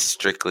just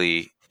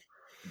strictly,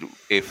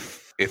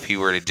 if he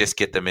were to just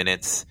get the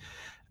minutes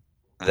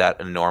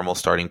that a normal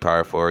starting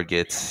power forward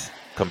gets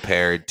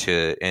compared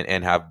to,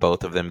 and have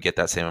both of them get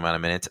that same amount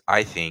of minutes,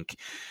 I think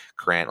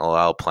Grant will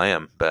outplay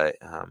him, but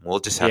we'll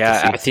just have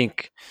to see.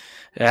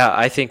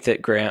 I think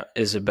that Grant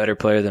is a better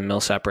player than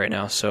Millsap right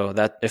now. So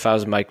that if I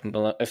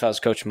was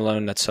Coach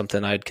Malone, that's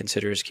something I'd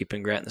consider, is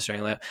keeping Grant in the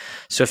starting lineup.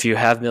 So if you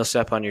have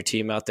Millsap on your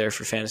team out there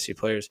for fantasy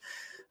players,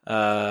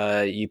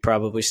 you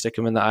probably stick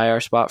him in the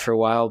IR spot for a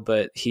while,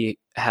 but he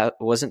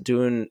wasn't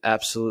doing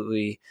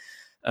absolutely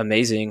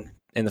amazing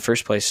in the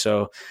first place.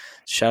 So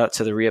shout out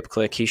to the re-up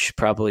click. He should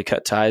probably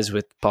cut ties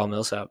with Paul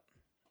Millsap.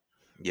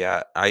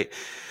 Yeah,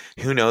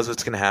 who knows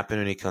what's going to happen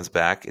when he comes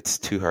back? It's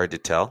too hard to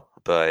tell.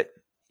 But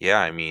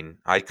yeah,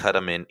 I cut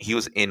him in. He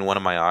was in one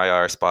of my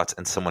IR spots,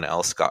 and someone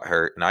else got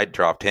hurt, and I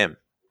dropped him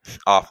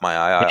off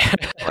my IR.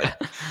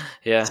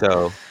 Yeah.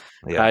 So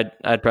yeah,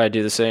 I'd probably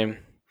do the same.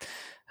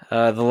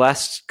 The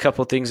last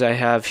couple things I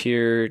have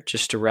here,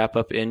 just to wrap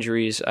up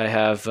injuries, I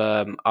have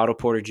Otto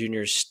Porter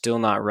Jr. is still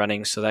not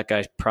running, so that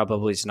guy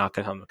probably is not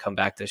going to come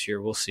back this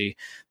year. We'll see,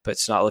 but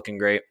it's not looking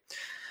great.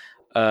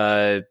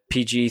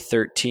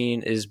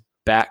 PG-13 is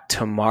back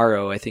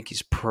tomorrow. I think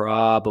he's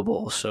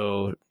probable.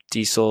 So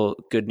Diesel,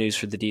 good news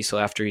for the Diesel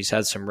after he's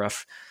had some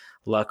rough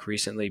luck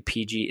recently.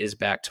 PG is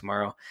back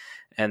tomorrow.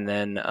 And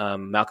then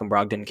Malcolm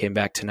Brogdon came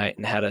back tonight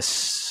and had a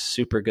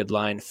super good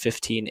line,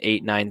 15,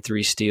 8, 9,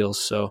 3 steals.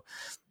 So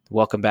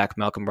welcome back,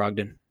 Malcolm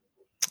Brogdon.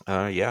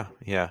 Yeah.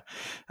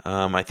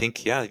 I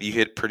think, you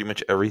hit pretty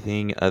much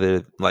everything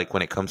other, like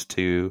when it comes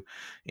to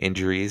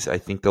injuries. I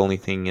think the only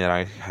thing that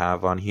I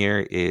have on here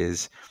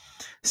is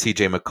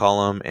CJ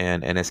McCollum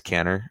and Enes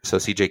Kanter. So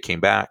CJ came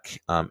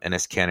back.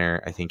 Enes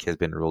Kanter, I think, has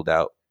been ruled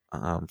out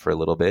for a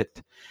little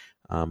bit.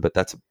 But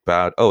that's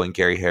about, and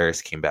Gary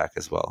Harris came back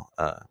as well.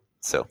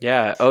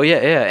 Yeah. Oh, yeah.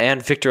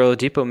 And Victor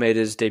Oladipo made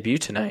his debut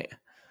tonight.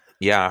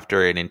 Yeah,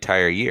 after an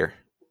entire year.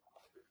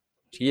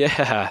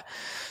 Yeah.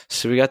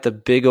 So we got the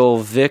big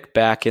old Vic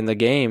back in the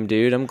game,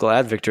 dude. I'm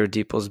glad Victor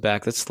Oladipo's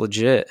back. That's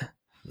legit.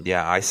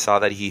 Yeah, I saw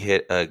that he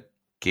hit a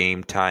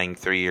game-tying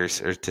 3 years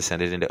to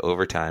send it into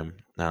overtime.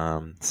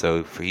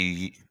 So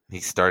he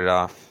started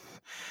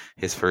off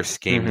his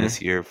first game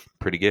this year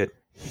pretty good.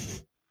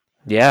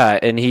 Yeah,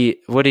 and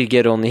what did he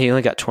get? He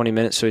only got 20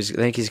 minutes, so I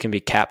think he's going to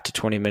be capped to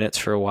 20 minutes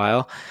for a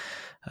while.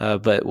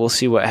 But we'll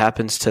see what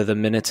happens to the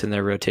minutes in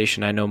their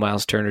rotation. I know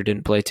Miles Turner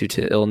didn't play due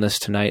to illness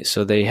tonight,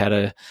 so they had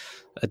a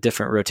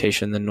different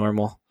rotation than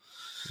normal.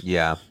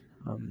 Yeah.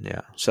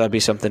 So that'd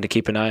be something to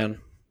keep an eye on.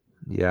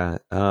 Yeah.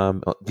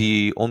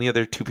 The only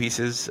other two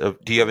pieces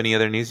do you have any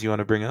other news you want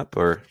to bring up,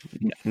 or?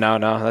 No,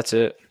 that's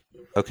it.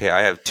 Okay,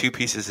 I have two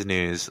pieces of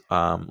news.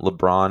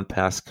 LeBron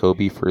passed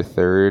Kobe for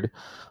third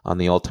on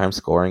the all-time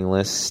scoring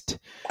list.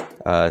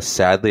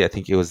 Sadly, I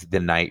think it was the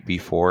night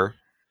before.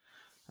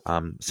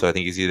 So I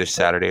think it's either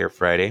Saturday or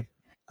Friday.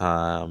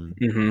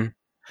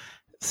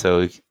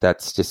 So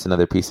that's just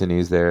another piece of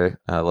news there.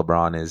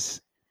 LeBron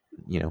is,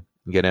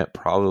 going to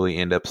probably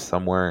end up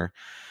somewhere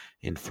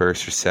in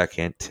first or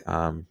second.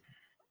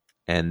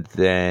 And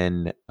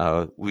then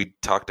did we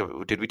talk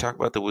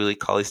about the Willie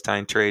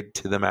Cauley-Stein trade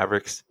to the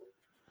Mavericks?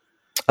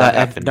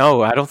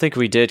 No, I don't think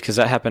we did, because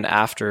that happened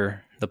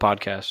after the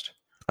podcast.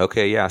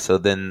 Okay, yeah. So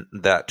then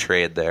that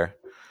trade there.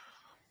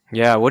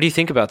 Yeah, what do you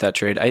think about that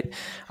trade?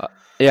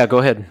 Yeah, go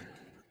ahead.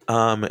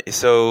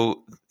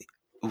 So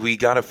we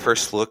got a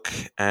first look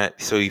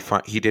at. So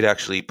he did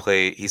actually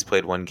play. He's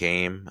played one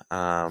game.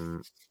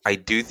 I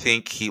do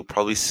think he'll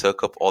probably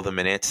soak up all the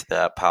minutes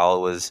that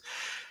Powell was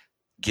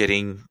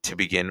getting to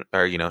begin,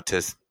 or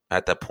to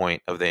at that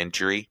point of the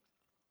injury,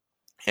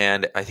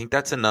 and I think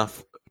that's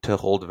enough to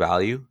hold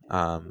value.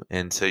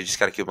 And so you just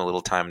got to give him a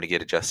little time to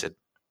get adjusted.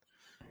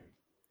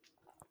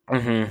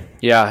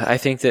 Yeah, I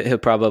think that he'll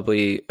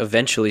probably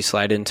eventually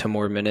slide into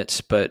more minutes,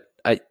 but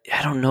I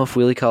don't know if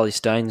Willie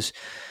Cauley-Stein's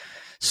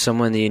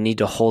someone that you need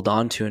to hold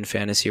on to in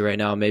fantasy right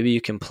now. Maybe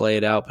you can play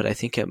it out, but I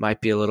think it might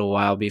be a little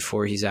while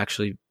before he's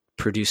actually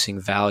producing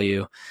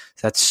value.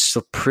 That's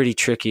pretty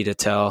tricky to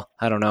tell.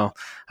 I don't know.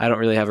 I don't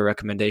really have a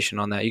recommendation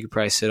on that. You could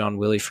probably sit on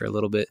Willie for a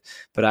little bit,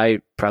 but I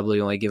probably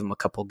only give him a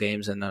couple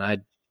games and then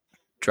I'd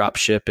drop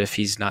ship if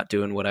he's not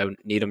doing what I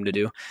need him to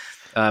do.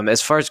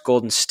 As far as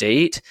Golden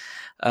State,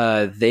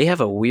 they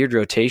have a weird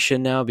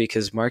rotation now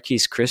because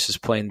Marquise Chris is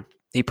playing.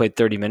 He played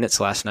 30 minutes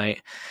last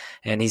night,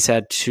 and he's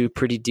had two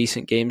pretty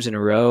decent games in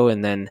a row.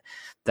 And then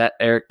that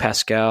Eric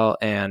Pascal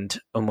and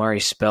Omari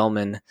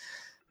Spellman,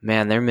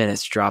 man, their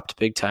minutes dropped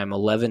big time,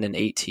 11 and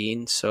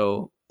 18.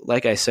 So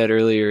like I said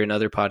earlier in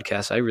other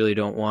podcasts, I really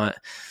don't want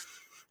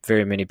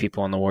very many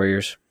people on the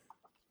Warriors.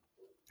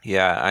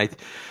 Yeah,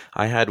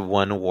 I had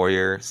one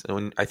Warrior.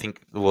 So I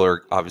think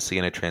we're obviously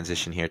going to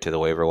transition here to the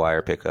waiver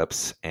wire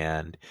pickups,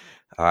 and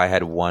I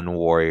had one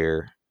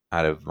Warrior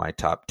out of my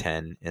top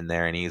 10 in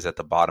there, and he's at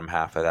the bottom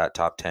half of that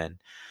top 10.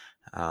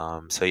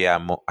 So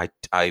yeah,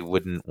 I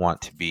wouldn't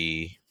want to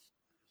be.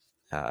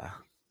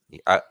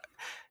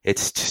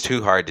 It's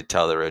too hard to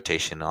tell the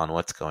rotation on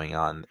what's going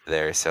on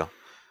there. So.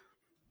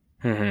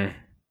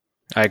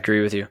 I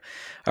agree with you.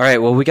 All right.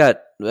 Well, we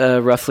got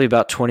roughly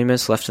about 20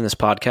 minutes left in this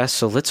podcast.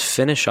 So let's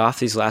finish off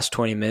these last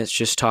 20 minutes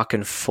just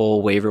talking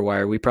full waiver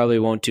wire. We probably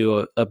won't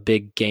do a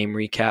big game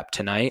recap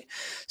tonight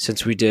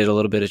since we did a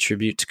little bit of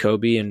tribute to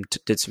Kobe and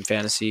did some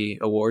fantasy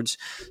awards.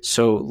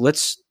 So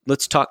let's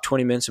talk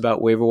 20 minutes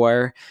about waiver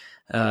wire.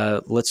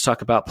 Let's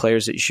talk about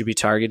players that you should be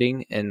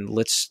targeting, and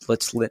let's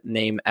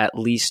name at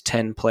least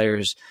 10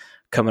 players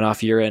coming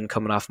off your end,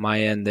 coming off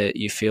my end that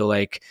you feel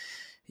like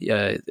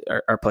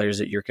are players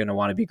that you're going to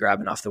want to be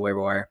grabbing off the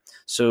waiver wire.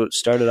 So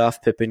start it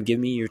off, Pippin. Give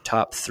me your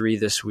top 3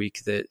 this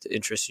week that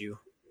interest you.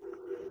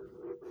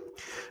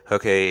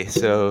 Okay,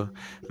 so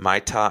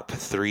my top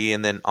 3,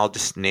 and then I'll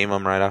just name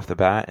them right off the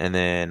bat, and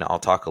then I'll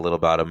talk a little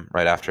about them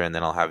right after, and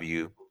then I'll have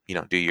you,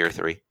 do your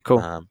 3. Cool.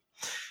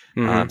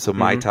 So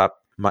my top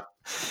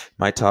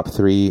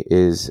 3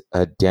 is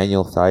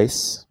Daniel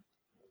Theis,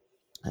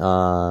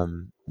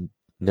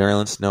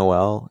 Nerlens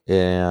Noel,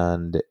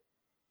 and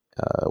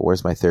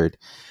where's my third?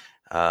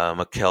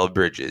 Mikal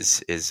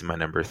Bridges is my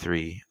number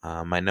 3.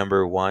 My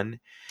number 1,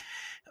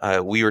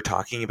 we were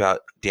talking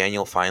about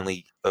Daniel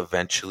finally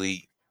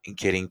eventually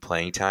getting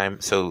playing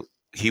time. So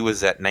he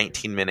was at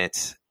 19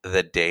 minutes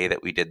the day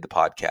that we did the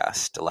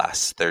podcast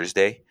last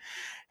Thursday.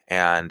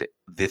 And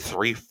the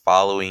 3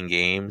 following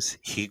games,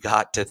 he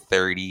got to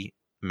 30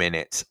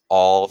 minutes,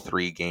 all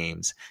 3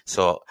 games.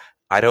 So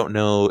I don't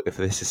know if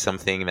this is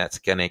something that's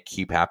going to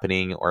keep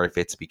happening or if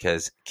it's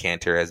because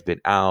Cantor has been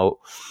out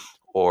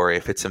or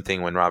if it's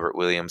something when Robert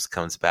Williams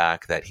comes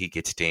back that he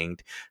gets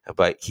dinged.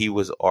 But he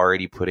was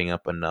already putting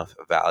up enough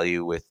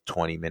value with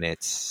 20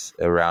 minutes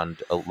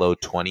around a low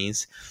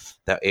 20s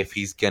that if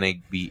he's going to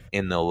be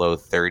in the low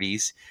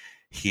 30s,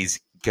 he's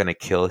going to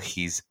kill.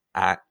 He's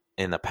at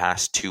in the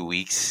past 2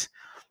 weeks,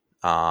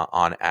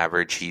 on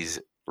average, he's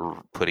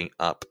putting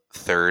up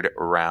 3rd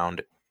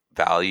round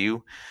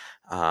value.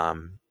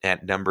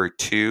 At number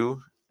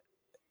 2,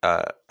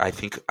 I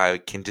think I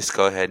can just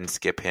go ahead and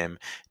skip him.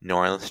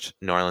 Norlis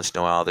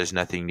Noel, there's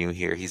nothing new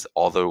here. He's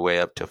all the way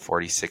up to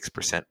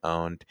 46%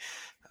 owned.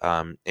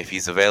 If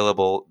he's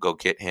available, go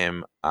get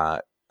him.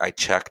 I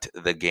checked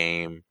the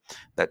game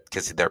that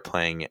because they're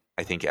playing,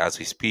 I think as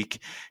we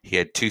speak, he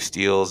had 2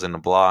 steals and a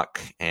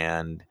block,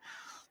 and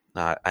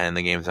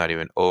the game's not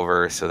even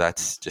over. So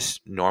that's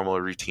just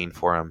normal routine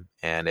for him.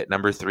 And at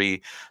number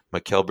 3,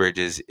 Mikal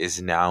Bridges is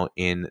now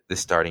in the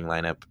starting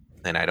lineup.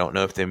 And I don't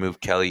know if they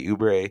moved Kelly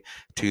Oubre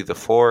to the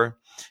 4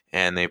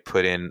 and they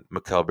put in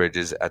Mikal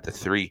Bridges at the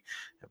 3.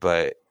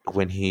 But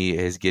when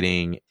he's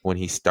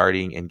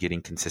starting and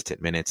getting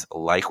consistent minutes,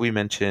 like we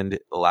mentioned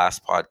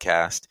last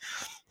podcast,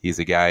 he's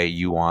a guy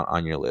you want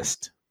on your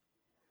list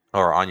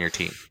or on your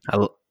team.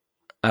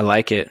 I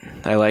like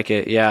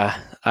it. Yeah.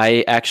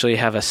 I actually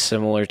have a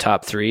similar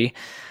top 3.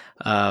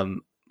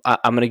 I'm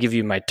going to give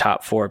you my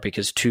top 4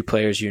 because 2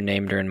 players you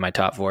named are in my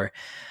top 4.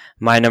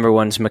 My number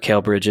 1 is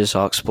Mikal Bridges.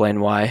 I'll explain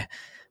why.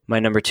 My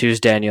number 2 is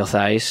Daniel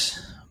Theis.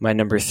 My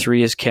number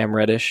 3 is Cam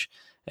Reddish.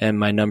 And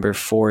my number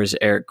 4 is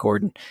Eric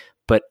Gordon.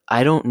 But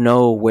I don't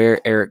know where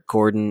Eric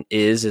Gordon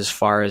is as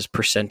far as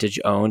percentage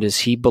owned. Is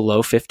he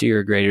below 50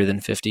 or greater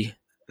than 50?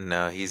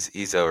 No,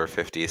 he's over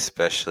 50,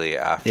 especially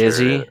after is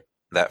he?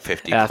 That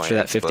 50 after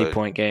that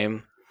 50-point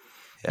game.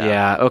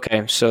 Yeah.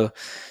 Okay. So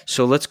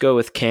let's go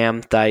with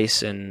Cam,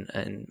 Theis,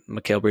 and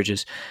Mikal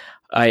Bridges.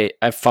 I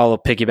follow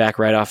piggyback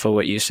right off of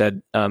what you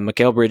said.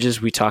 Mikal Bridges,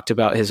 we talked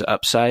about his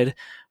upside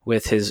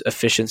with his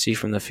efficiency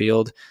from the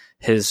field,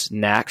 his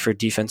knack for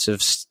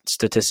defensive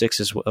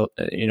statistics as well,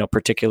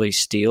 particularly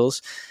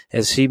steals.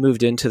 As he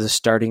moved into the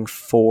starting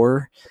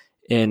 4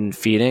 in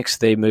Phoenix,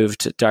 they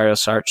moved Dario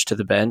Saric to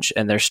the bench,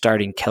 and they're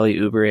starting Kelly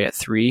Oubre at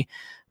 3,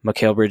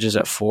 Mikal Bridges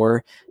at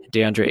 4,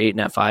 DeAndre Ayton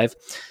at 5.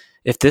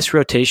 If this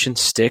rotation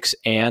sticks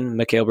and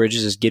Mikal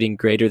Bridges is getting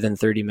greater than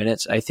 30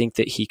 minutes, I think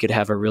that he could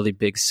have a really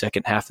big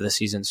second half of the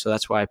season. So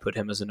that's why I put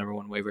him as the number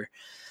 1 waiver.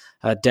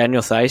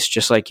 Daniel Theis,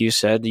 just like you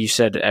said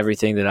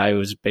everything that I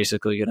was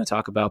basically going to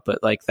talk about,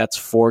 but like that's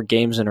 4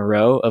 games in a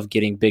row of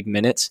getting big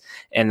minutes.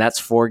 And that's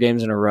 4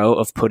 games in a row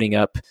of putting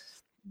up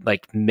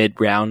like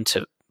mid-round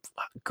to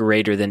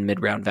greater than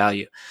mid-round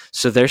value.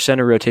 So their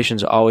center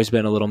rotation's always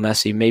been a little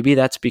messy. Maybe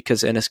that's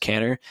because Enes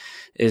Kanter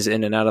is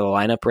in and out of the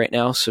lineup right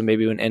now. So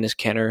maybe when Enes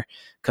Kanter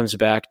comes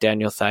back,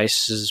 Daniel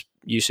Theis's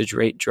usage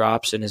rate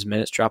drops and his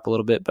minutes drop a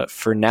little bit. But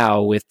for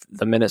now, with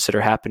the minutes that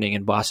are happening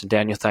in Boston,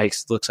 Daniel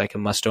Theis looks like a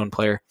must-own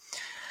player.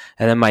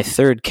 And then my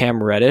 3rd,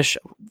 Cam Reddish.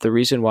 The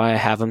reason why I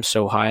have him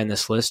so high on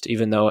this list,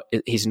 even though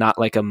he's not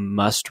like a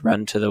must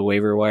run to the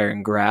waiver wire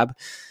and grab,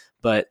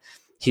 but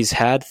he's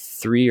had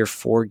 3 or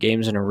 4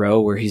 games in a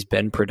row where he's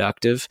been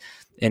productive,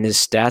 and his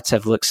stats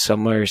have looked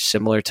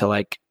similar to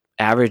like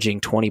averaging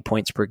 20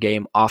 points per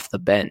game off the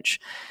bench.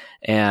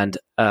 And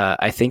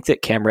I think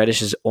that Cam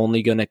Reddish is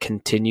only going to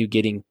continue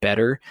getting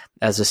better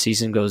as the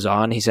season goes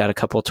on. He's had a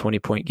couple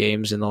 20-point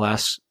games in the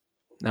last,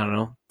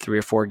 3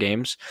 or 4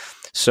 games.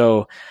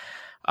 So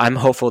I'm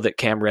hopeful that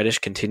Cam Reddish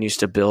continues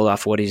to build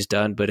off what he's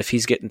done. But if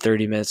he's getting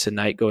 30 minutes a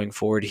night going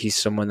forward, he's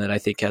someone that I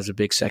think has a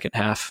big second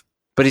half.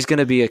 But he's going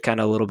to be a kind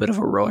of a little bit of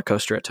a roller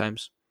coaster at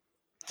times.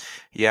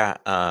 Yeah,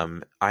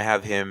 I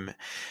have him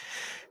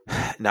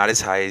not as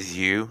high as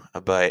you,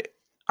 but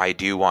I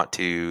do want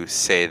to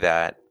say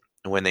that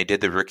when they did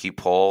the rookie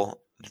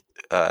poll,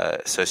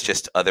 so it's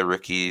just other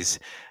rookies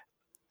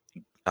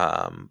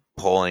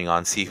polling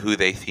on see who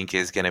they think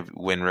is going to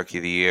win Rookie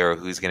of the Year or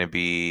who's going to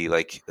be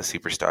like a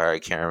superstar. I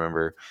can't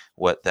remember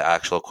what the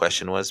actual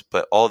question was,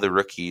 but all the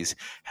rookies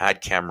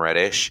had Cam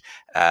Reddish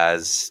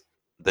as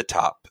the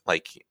top.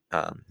 Like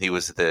he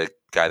was the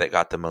guy that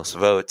got the most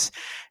votes.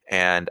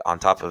 And on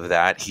top of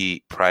that,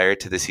 he prior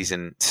to the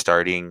season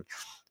starting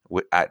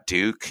at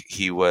Duke,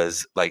 he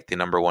was like the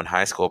number 1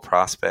 high school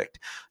prospect.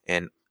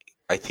 And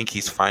I think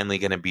he's finally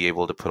going to be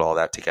able to put all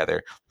that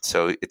together.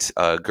 So it's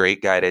a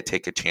great guy to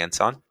take a chance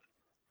on.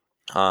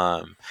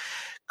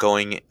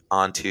 Going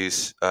on to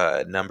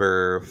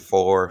number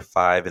 4,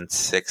 5, and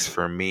 6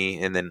 for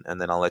me, and then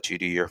I'll let you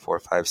do your 4,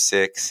 5,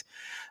 6.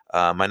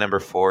 My number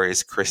 4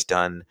 is Chris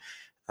Dunn.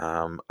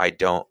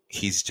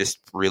 He's just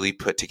really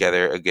put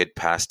together a good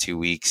past 2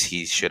 weeks.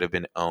 He should have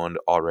been owned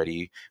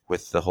already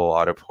with the whole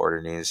Otto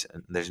Porter news,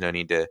 and there's no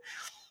need to,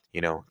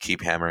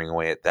 keep hammering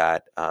away at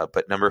that.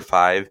 But number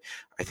 5,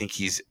 I think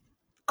he's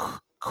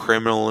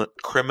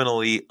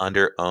criminally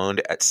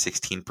under-owned at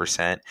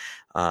 16%,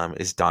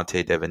 is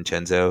Dante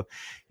DiVincenzo.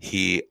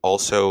 He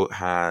also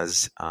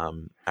has,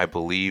 I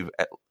believe,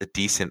 a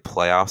decent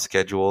playoff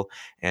schedule,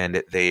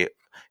 and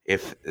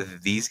if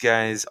these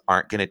guys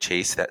aren't going to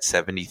chase that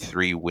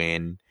 73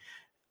 win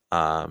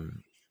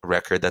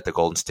record that the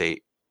Golden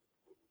State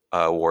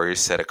Warriors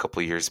set a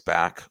couple years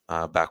back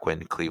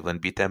when Cleveland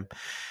beat them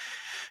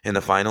in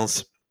the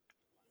finals,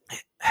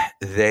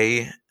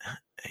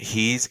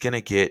 he's going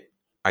to get,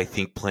 I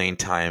think, playing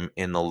time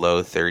in the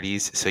low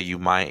 30s. So you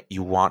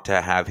want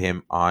to have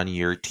him on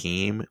your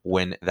team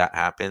when that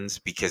happens,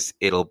 because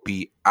it'll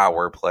be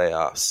our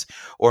playoffs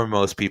or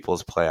most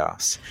people's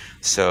playoffs.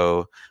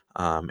 So,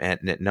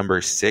 and at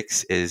number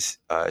 6 is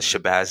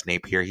Shabazz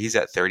Napier. He's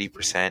at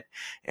 30%,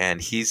 and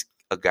he's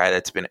a guy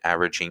that's been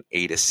averaging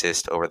 8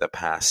 assists over the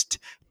past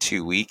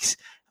 2 weeks.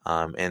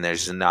 And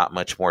there's not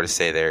much more to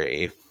say there.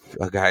 If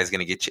a guy is going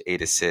to get you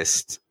 8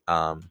 assists,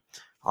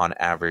 on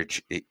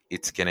average,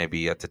 it's going to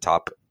be at the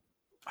top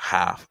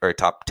half or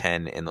top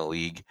 10 in the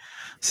league.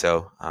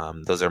 So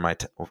those are my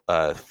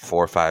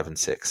 4, 5, and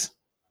 6.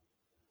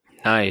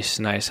 Nice.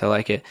 I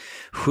like it.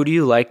 Who do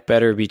you like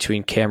better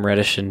between Cam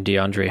Reddish and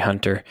DeAndre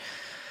Hunter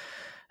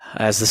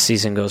as the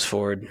season goes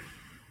forward?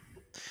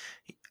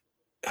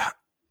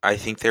 I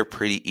think they're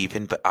pretty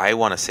even, but I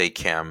want to say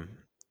Cam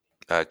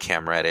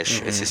Reddish.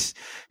 Mm-hmm. It's just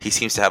he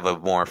seems to have a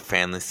more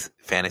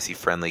fantasy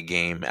friendly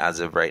game as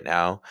of right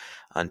now,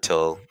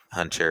 until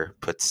Hunter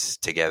puts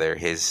together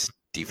his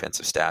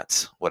defensive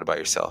stats. What about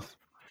yourself?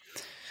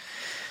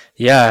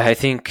 Yeah, I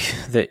think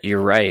that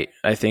you're right.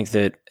 I think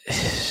that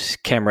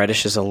Cam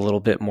Reddish is a little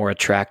bit more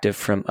attractive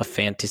from a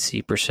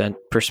fantasy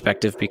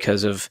perspective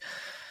because of,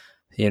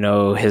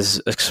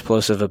 his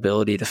explosive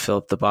ability to fill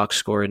up the box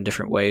score in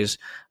different ways.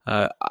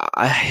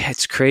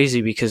 It's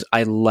crazy because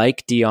I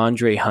like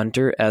DeAndre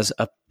Hunter as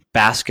a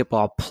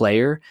basketball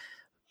player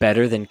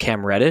better than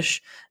Cam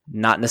Reddish,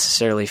 not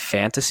necessarily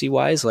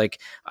fantasy-wise.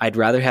 Like, I'd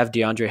rather have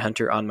DeAndre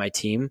Hunter on my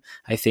team,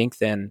 I think,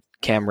 than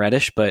Cam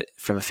Reddish. But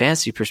from a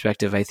fantasy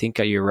perspective, I think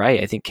you're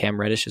right. I think Cam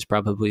Reddish is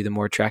probably the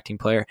more attracting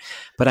player.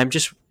 But I'm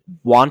just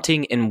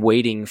wanting and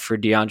waiting for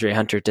DeAndre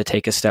Hunter to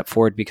take a step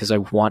forward because I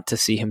want to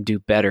see him do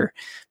better,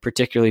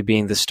 particularly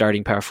being the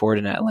starting power forward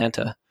in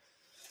Atlanta.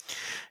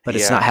 But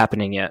it's not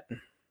happening yet.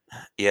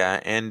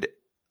 Yeah, and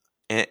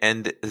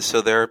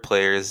so there are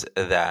players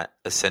that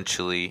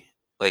essentially,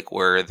 like,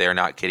 where they're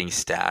not getting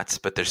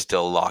stats, but they're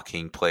still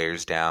locking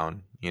players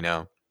down,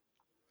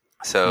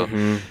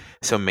 So,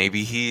 so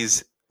maybe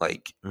he's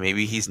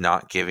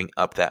not giving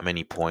up that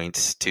many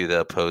points to the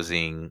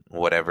opposing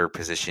whatever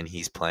position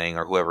he's playing,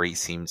 or whoever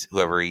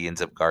he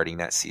ends up guarding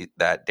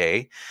that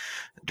day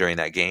during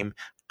that game.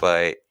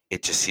 But he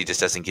just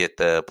doesn't get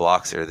the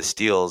blocks or the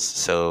steals,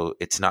 so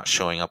it's not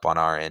showing up on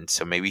our end.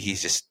 So maybe he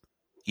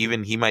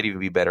might even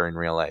be better in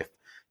real life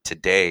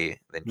today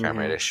than Cam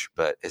Reddish,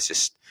 but it's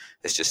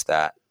just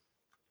that.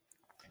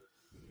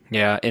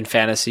 Yeah, in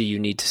fantasy, you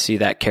need to see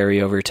that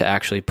carry over to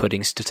actually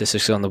putting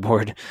statistics on the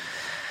board.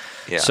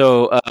 Yeah.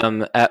 So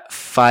at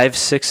 5,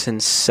 6,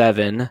 and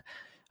 7,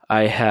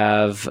 I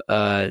have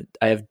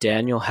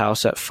Daniel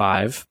House at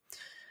 5,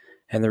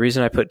 and the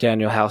reason I put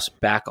Daniel House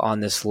back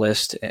on this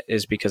list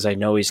is because I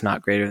know he's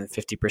not greater than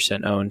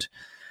 50% owned.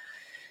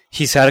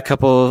 He's had a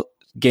couple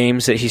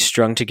games that he's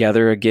strung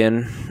together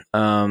again,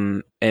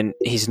 and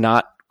he's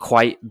not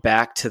quite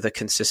back to the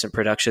consistent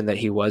production that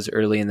he was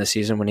early in the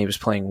season when he was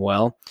playing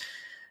well.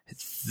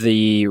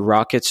 The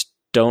Rockets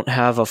don't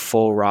have a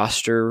full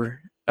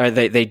roster.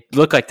 They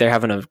look like they're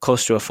having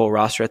close to a full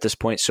roster at this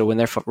point. So when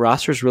their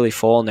roster is really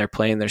full and they're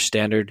playing their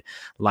standard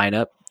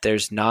lineup,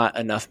 there's not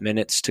enough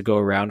minutes to go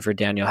around for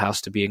Daniel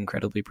House to be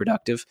incredibly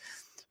productive.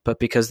 But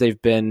because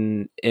they've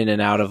been in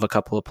and out of a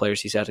couple of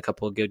players, he's had a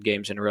couple of good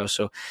games in a row.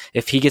 So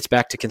if he gets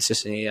back to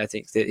consistency, I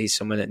think that he's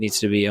someone that needs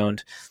to be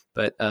owned.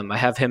 But I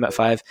have him at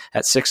 5.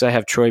 At 6, I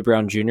have Troy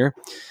Brown Jr.,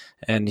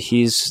 and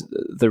he's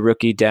the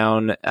rookie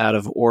down out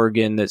of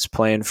Oregon that's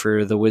playing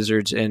for the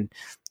Wizards. And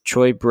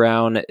Troy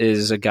Brown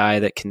is a guy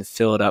that can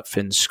fill it up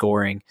in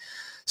scoring.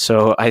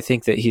 So I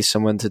think that he's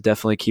someone to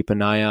definitely keep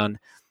an eye on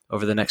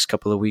over the next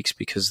couple of weeks,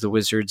 because the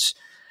Wizards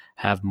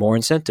have more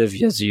incentive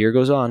as the year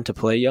goes on to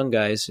play young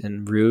guys,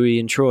 and Rui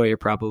and Troy are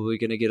probably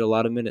going to get a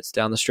lot of minutes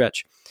down the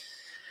stretch.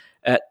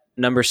 At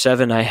number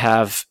 7, I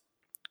have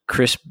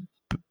Chris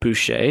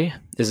Boucher.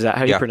 Is that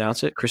how you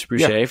pronounce it? Chris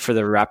Boucher for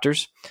the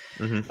Raptors.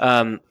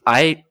 Mm-hmm.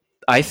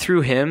 I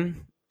threw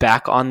him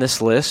back on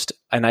this list,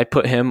 and I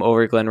put him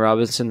over Glenn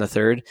Robinson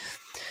III,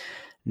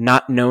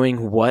 not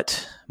knowing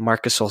what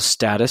Marc Gasol's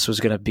status was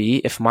going to be.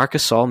 If Marc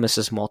Gasol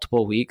misses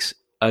multiple weeks,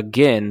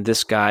 again,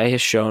 this guy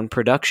has shown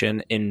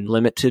production in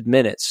limited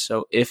minutes.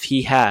 So if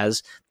he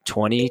has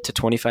 20 to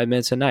 25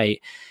 minutes a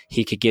night,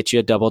 he could get you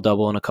a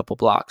double-double and a couple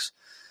blocks.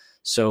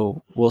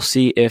 So we'll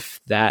see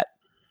if that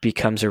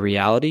becomes a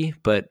reality,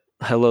 but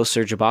hello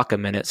Serge Ibaka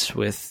minutes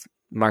with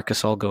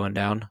Marcus All going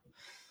down.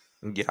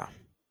 Yeah.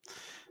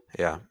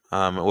 Yeah.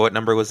 What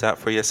number was that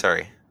for you?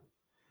 Sorry.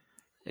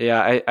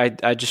 Yeah,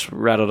 I just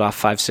rattled off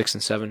 5, 6,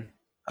 and 7.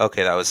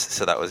 Okay, that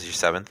was your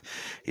seventh.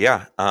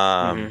 Yeah.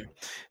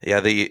 Yeah,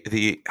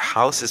 the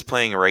House is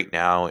playing right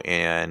now,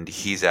 and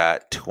he's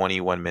at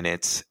 21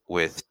 minutes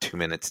with 2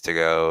 minutes to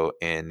go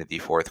in the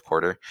fourth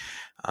quarter.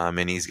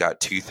 And he's got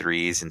 2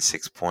 threes and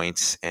 6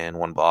 points and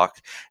 1 block.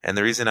 And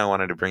the reason I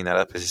wanted to bring that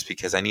up is just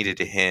because I needed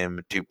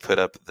him to put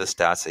up the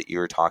stats that you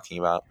were talking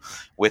about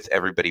with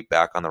everybody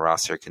back on the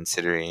roster,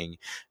 considering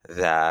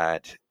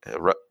that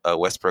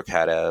Westbrook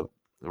had a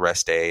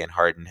rest day and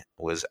Harden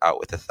was out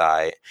with a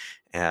thigh,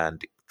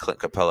 and Clint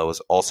Capella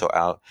was also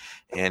out,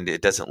 and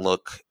it doesn't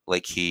look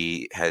like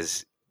he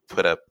has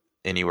put up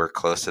anywhere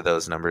close to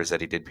those numbers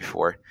that he did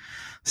before.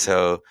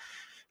 So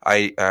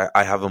I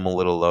have him a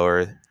little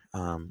lower,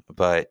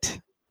 but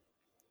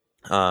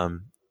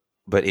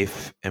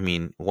if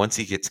once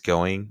he gets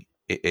going,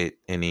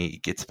 and he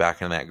gets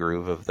back in that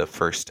groove of the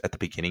first at the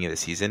beginning of the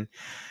season,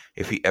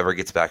 if he ever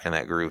gets back in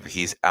that groove,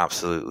 he's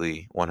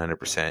absolutely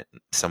 100%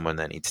 someone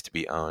that needs to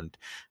be owned.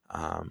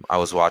 I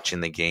was watching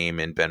the game,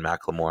 and Ben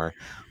McLemore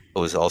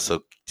was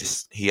also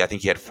I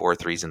think he had 4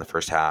 threes in the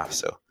first half.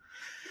 So,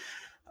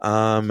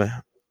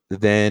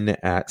 then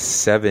at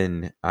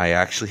 7, I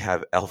actually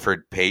have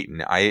Elfrid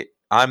Payton.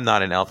 I'm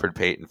not an Elfrid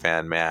Payton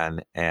fan,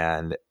 man,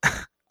 and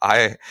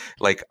I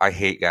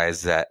hate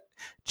guys that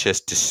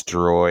just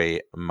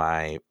destroy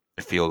my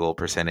field goal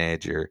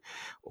percentage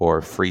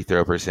or free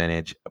throw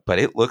percentage. But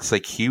it looks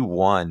like he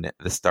won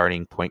the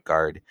starting point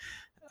guard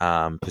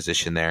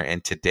position there,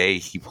 and today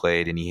he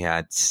played, and he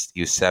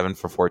was 7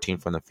 for 14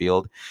 from the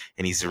field,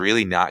 and he's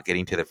really not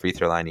getting to the free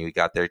throw line. He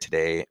got there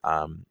today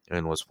and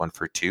was 1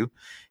 for 2.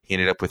 He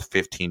ended up with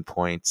 15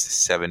 points,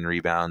 7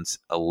 rebounds,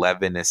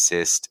 11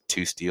 assists,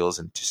 2 steals,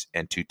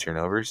 and 2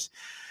 turnovers.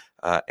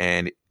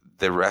 And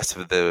the rest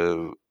of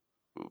the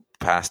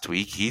past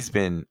week, he's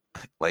been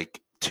like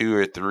 2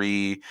 or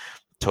 3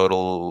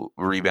 total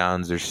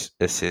rebounds or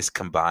assists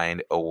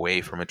combined away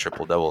from a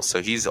triple-double.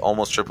 So he's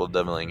almost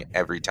triple-doubling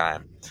every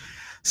time.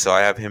 So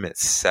I have him at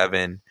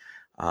 7.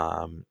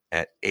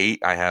 At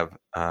 8, I have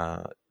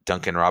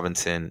Duncan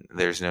Robinson.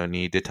 There's no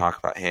need to talk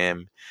about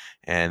him.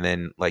 And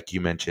then, like you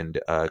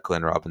mentioned,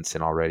 Glenn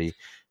Robinson already.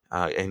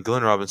 And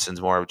Glenn Robinson's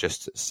more of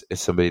just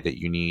somebody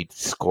that you need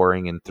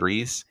scoring in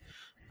threes.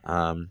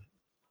 And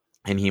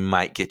he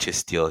might get you a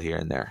steal here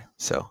and there.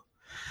 So,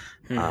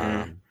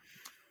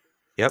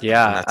 yep.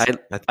 Yeah,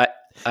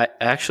 I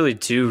actually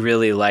do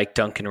really like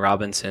Duncan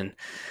Robinson.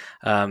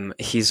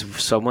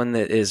 He's someone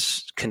that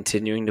is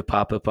continuing to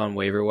pop up on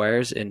waiver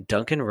wires, and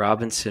Duncan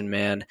Robinson,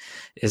 man,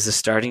 is the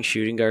starting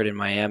shooting guard in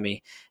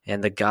Miami,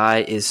 and the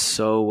guy is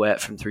so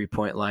wet from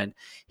 3-point line.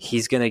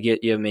 He's going to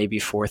get you maybe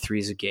 4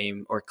 threes a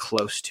game or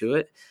close to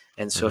it.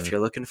 And so if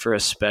you're looking for a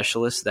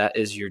specialist, that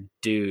is your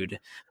dude.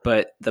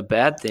 But the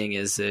bad thing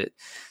is that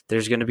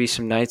there's going to be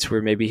some nights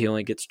where maybe he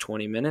only gets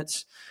 20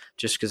 minutes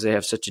just because they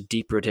have such a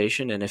deep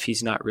rotation. And if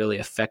he's not really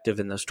effective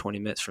in those 20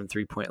 minutes from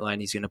 3-point line,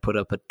 he's going to put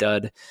up a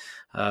dud.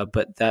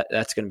 But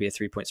that's going to be a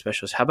 3-point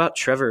specialist. How about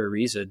Trevor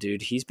Ariza,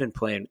 dude? He's been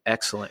playing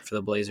excellent for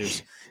the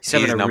Blazers. He's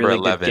having a really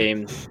 11. Good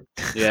game.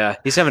 Yeah,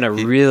 he's having a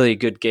really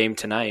good game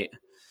tonight.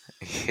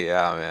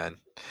 Yeah, man.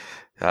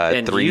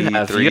 And you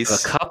have a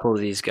couple of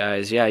these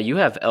guys. Yeah, you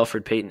have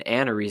Elfrid Payton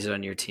and Ariza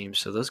on your team,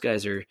 so those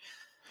guys are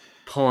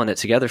pulling it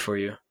together for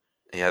you.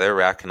 Yeah, they're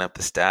racking up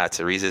the stats.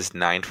 Ariza's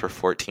 9 for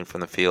 14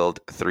 from the field,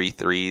 3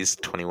 threes,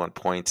 21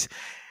 points,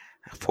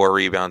 4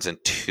 rebounds,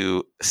 and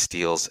 2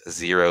 steals,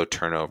 0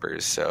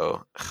 turnovers.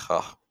 So,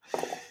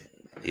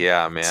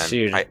 yeah, man.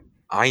 Dude.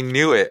 I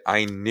knew it.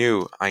 I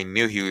knew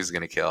he was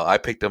going to kill. I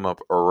picked him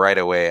up right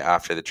away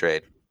after the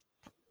trade.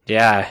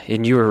 Yeah,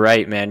 and you were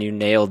right, man. You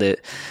nailed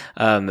it.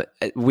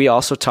 We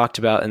also talked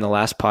about in the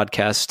last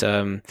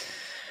podcast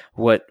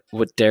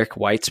what Derek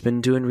White's been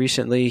doing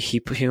recently.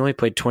 He only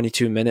played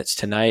 22 minutes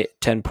tonight,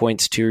 10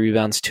 points, 2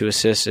 rebounds, 2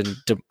 assists, and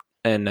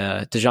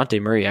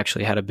DeJounte Murray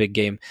actually had a big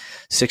game,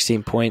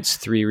 16 points,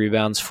 3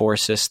 rebounds, 4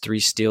 assists,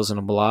 3 steals, and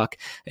a block.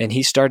 And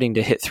he's starting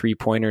to hit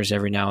 3-pointers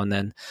every now and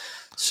then.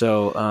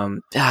 So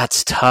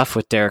it's tough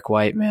with Derek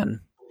White, man.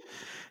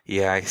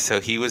 Yeah,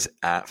 so he was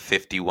at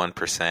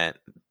 51%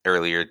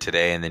 earlier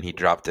today, and then he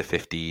dropped to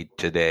 50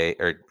 today,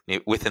 or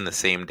within the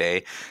same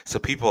day. So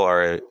people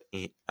are,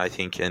 I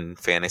think, in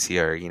fantasy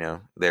are,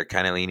 they're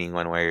kind of leaning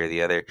one way or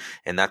the other,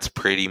 and that's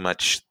pretty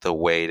much the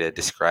way to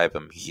describe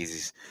him.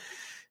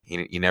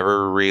 You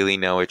never really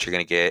know what you're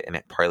going to get, and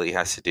it partly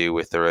has to do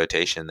with the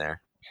rotation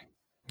there.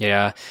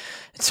 Yeah.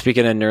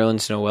 Speaking of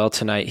Nerlens Noel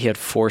tonight, he had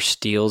 4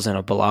 steals and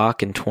a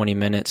block in 20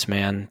 minutes,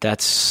 man.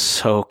 That's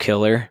so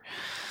killer.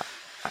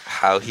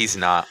 How he's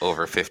not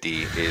over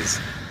 50 is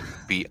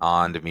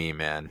beyond me,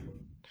 man.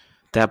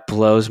 That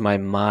blows my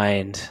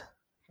mind.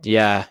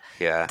 Yeah.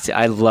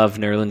 I love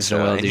Nerlens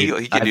Noel, dude.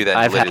 He can do that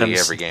I've literally had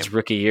him every game. His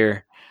rookie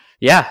year.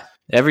 Yeah,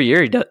 every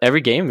year he does. Every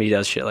game he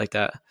does shit like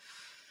that.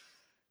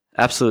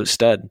 Absolute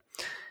stud.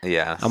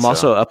 Yeah. I'm So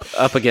also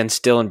up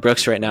against Dylan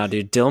Brooks right now,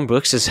 dude. Dylan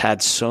Brooks has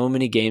had so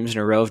many games in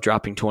a row of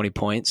dropping 20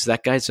 points.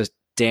 That guy's a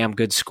damn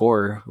good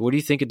scorer. What do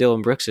you think of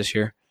Dylan Brooks this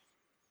year?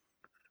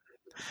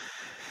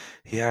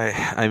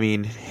 yeah, I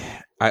mean,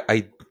 I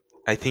I,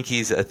 I think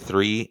he's a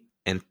three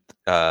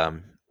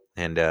um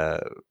and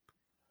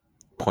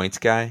points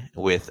guy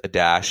with a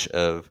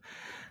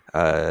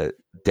uh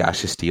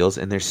dash of steals,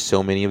 and there's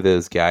so many of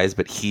those guys,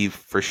 but he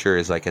for sure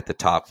is like at the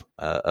top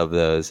of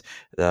those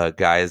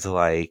guys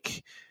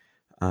like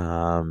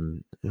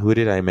who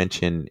did I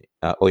mention?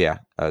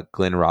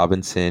 Glenn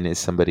Robinson is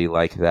somebody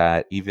like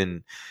that.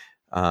 Even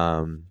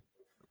um,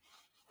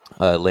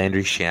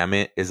 Landry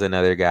Shamet is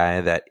another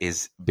guy that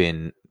is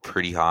been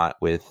pretty hot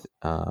with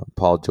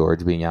Paul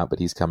George being out, but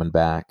he's coming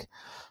back.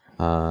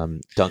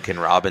 Duncan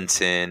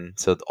Robinson.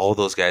 So all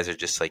those guys are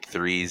just like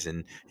threes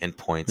and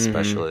point Mm-hmm.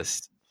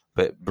 specialists.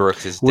 But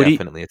Brooks is What do you,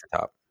 definitely at the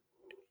top.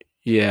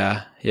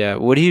 yeah, yeah.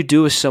 What do you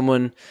do with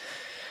someone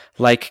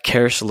like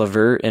Karis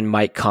LeVert and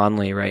Mike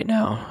Conley right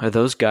now? Are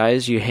those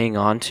guys you hang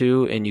on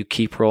to and you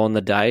keep rolling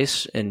the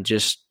dice and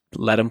just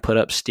let them put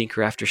up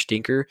stinker after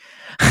stinker?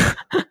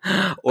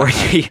 Or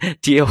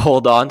do you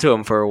hold on to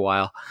them for a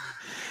while?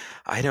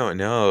 I don't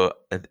know.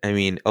 I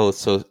mean,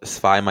 so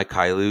Svi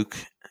Mikhailuk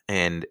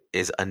and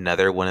is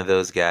another one of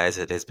those guys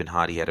that has been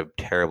hot. He had a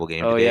terrible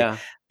game Oh, today. yeah.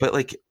 But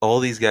like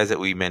all these guys that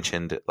we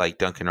mentioned, like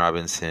Duncan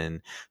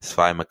Robinson,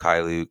 Svi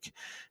Mikhailuk,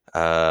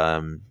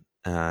 um,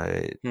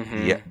 yeah,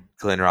 Mm-hmm.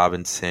 Glenn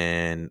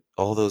Robinson,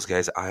 all those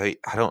guys. I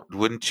don't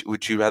wouldn't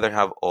would you rather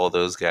have all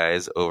those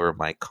guys over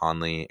Mike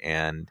Conley?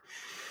 And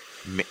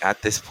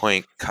at this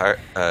point,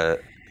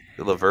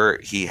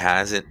 Levert, he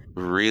hasn't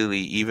really,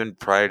 even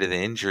prior to the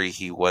injury,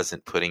 he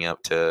wasn't putting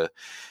up to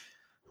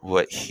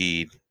what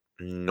he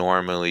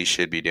normally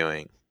should be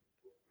doing.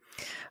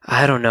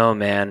 I don't know,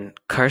 man.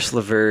 Karis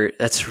LeVert,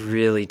 that's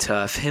really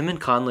tough. Him and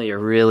Conley are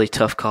really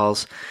tough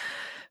calls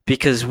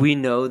because we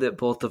know that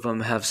both of them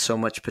have so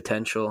much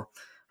potential.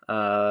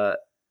 Uh,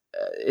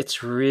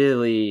 it's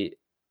really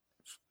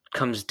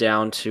comes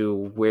down to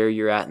where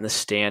you're at in the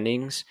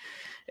standings.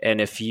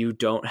 And if you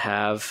don't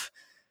have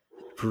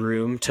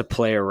room to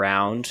play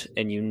around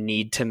and you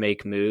need to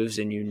make moves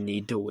and you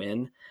need to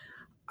win,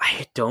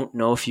 I don't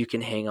know if you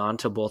can hang on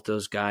to both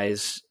those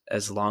guys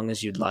as long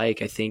as you'd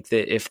like. I think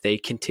that if they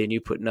continue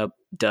putting up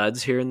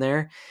duds here and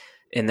there,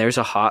 and there's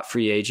a hot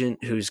free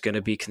agent who's going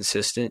to be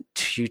consistent,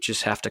 you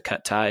just have to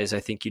cut ties. I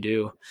think you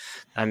do.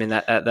 I mean,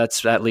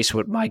 that's at least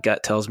what my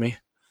gut tells me.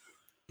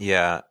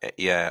 Yeah,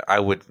 I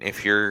would.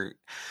 If you're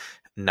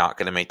not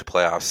going to make the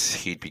playoffs,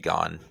 he'd be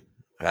gone.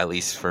 At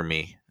least for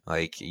me.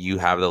 Like you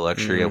have the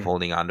luxury of Mm-hmm.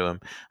 holding on to him.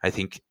 I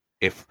think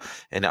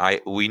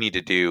we need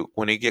to do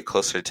when we get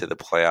closer to the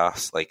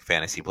playoffs, like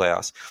fantasy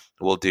playoffs,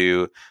 we'll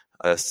do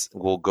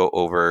we'll go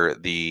over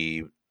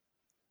the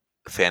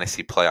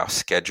fantasy playoff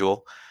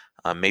schedule.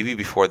 Maybe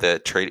before the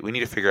trade, we need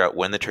to figure out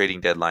when the trading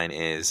deadline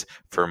is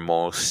for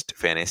most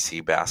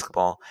fantasy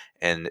basketball,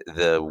 and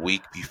the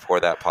week before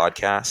that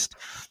podcast,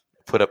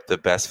 put up the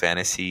best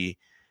fantasy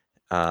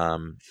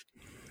um,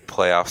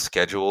 playoff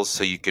schedules,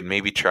 so you could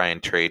maybe try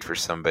and trade for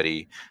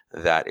somebody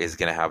that is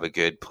going to have a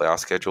good playoff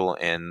schedule.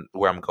 And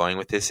where I'm going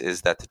with this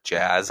is that the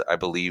Jazz, I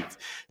believe,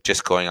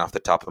 just going off the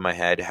top of my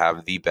head,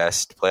 have the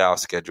best playoff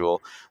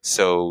schedule.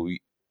 So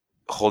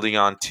holding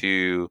on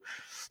to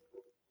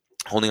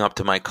holding up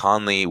to Mike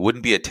Conley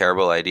wouldn't be a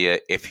terrible idea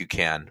if you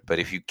can. But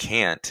if you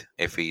can't,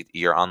 if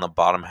you're on the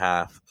bottom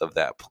half of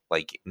that,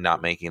 like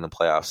not making the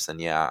playoffs, then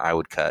yeah, I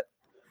would cut.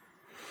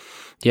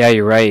 Yeah,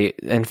 you're right.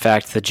 In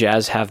fact, the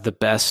Jazz have the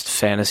best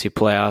fantasy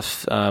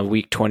playoffs.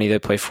 Week 20, they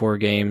play 4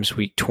 games.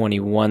 Week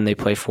 21, they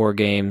play 4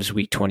 games.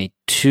 Week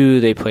 22,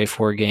 they play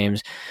 4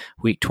 games.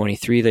 Week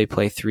 23, they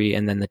play 3.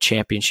 And then the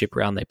championship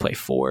round, they play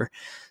 4.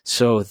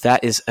 So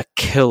that is a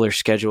killer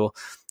schedule.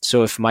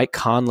 So if Mike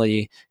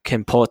Conley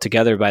can pull it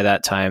together by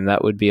that time,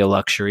 that would be a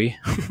luxury.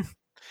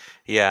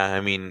 Yeah, I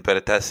mean,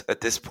 but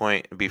at this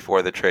point,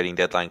 before the trading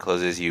deadline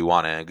closes, you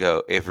want to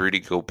go. If Rudy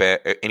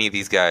Gobert, any of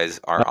these guys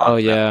are Oh, on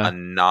a yeah.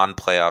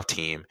 non-playoff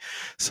team,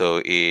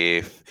 so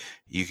if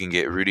you can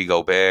get Rudy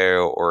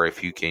Gobert, or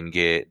if you can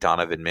get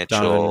Donovan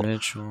Donovan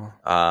Mitchell,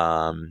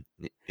 Mitchell.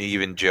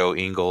 even Joe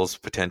Ingles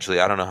potentially.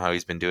 I don't know how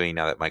he's been doing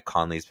now that Mike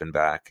Conley's been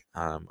back.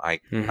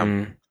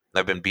 Mm-hmm.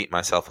 I've been beating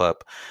myself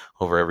up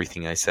over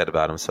everything I said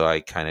about him, so I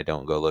kind of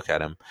don't go look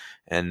at him.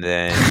 And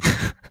then.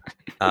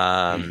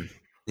 Um,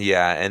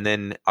 yeah, and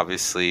then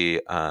obviously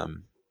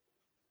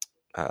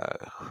uh,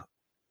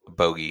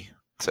 Bogey.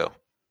 So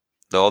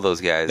all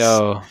those guys,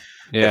 Oh,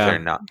 yeah.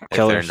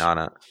 Killers.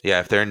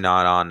 if they're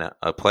not on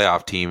a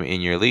playoff team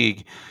in your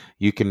league,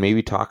 you can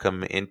maybe talk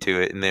them into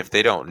it. And if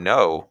they don't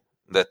know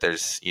that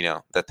there's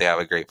that they have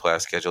a great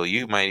playoff schedule,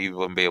 you might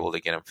even be able to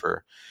get them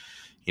for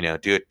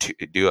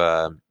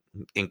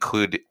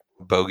include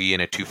Bogey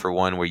in a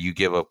 2-for-1 where you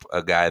give up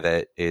a guy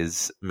that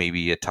is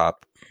maybe a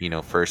top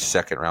first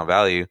second round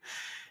value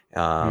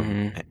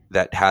Mm-hmm.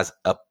 that has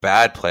a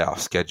bad playoff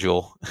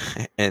schedule,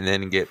 and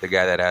then get the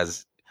guy that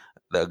has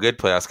the good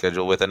playoff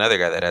schedule with another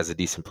guy that has a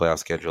decent playoff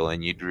schedule,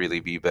 and you'd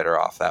really be better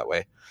off that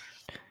way.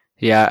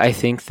 Yeah, I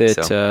think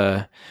that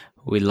So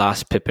we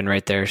lost Pippin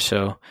right there.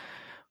 So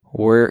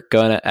we're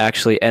going to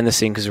actually end this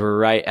thing because we're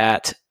right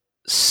at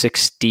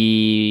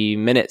 60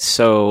 minutes.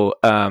 So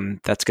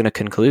that's going to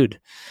conclude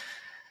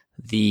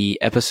the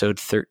episode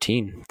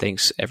 13.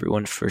 Thanks,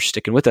 everyone, for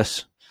sticking with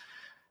us.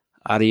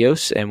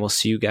 Adios, and we'll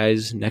see you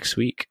guys next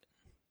week.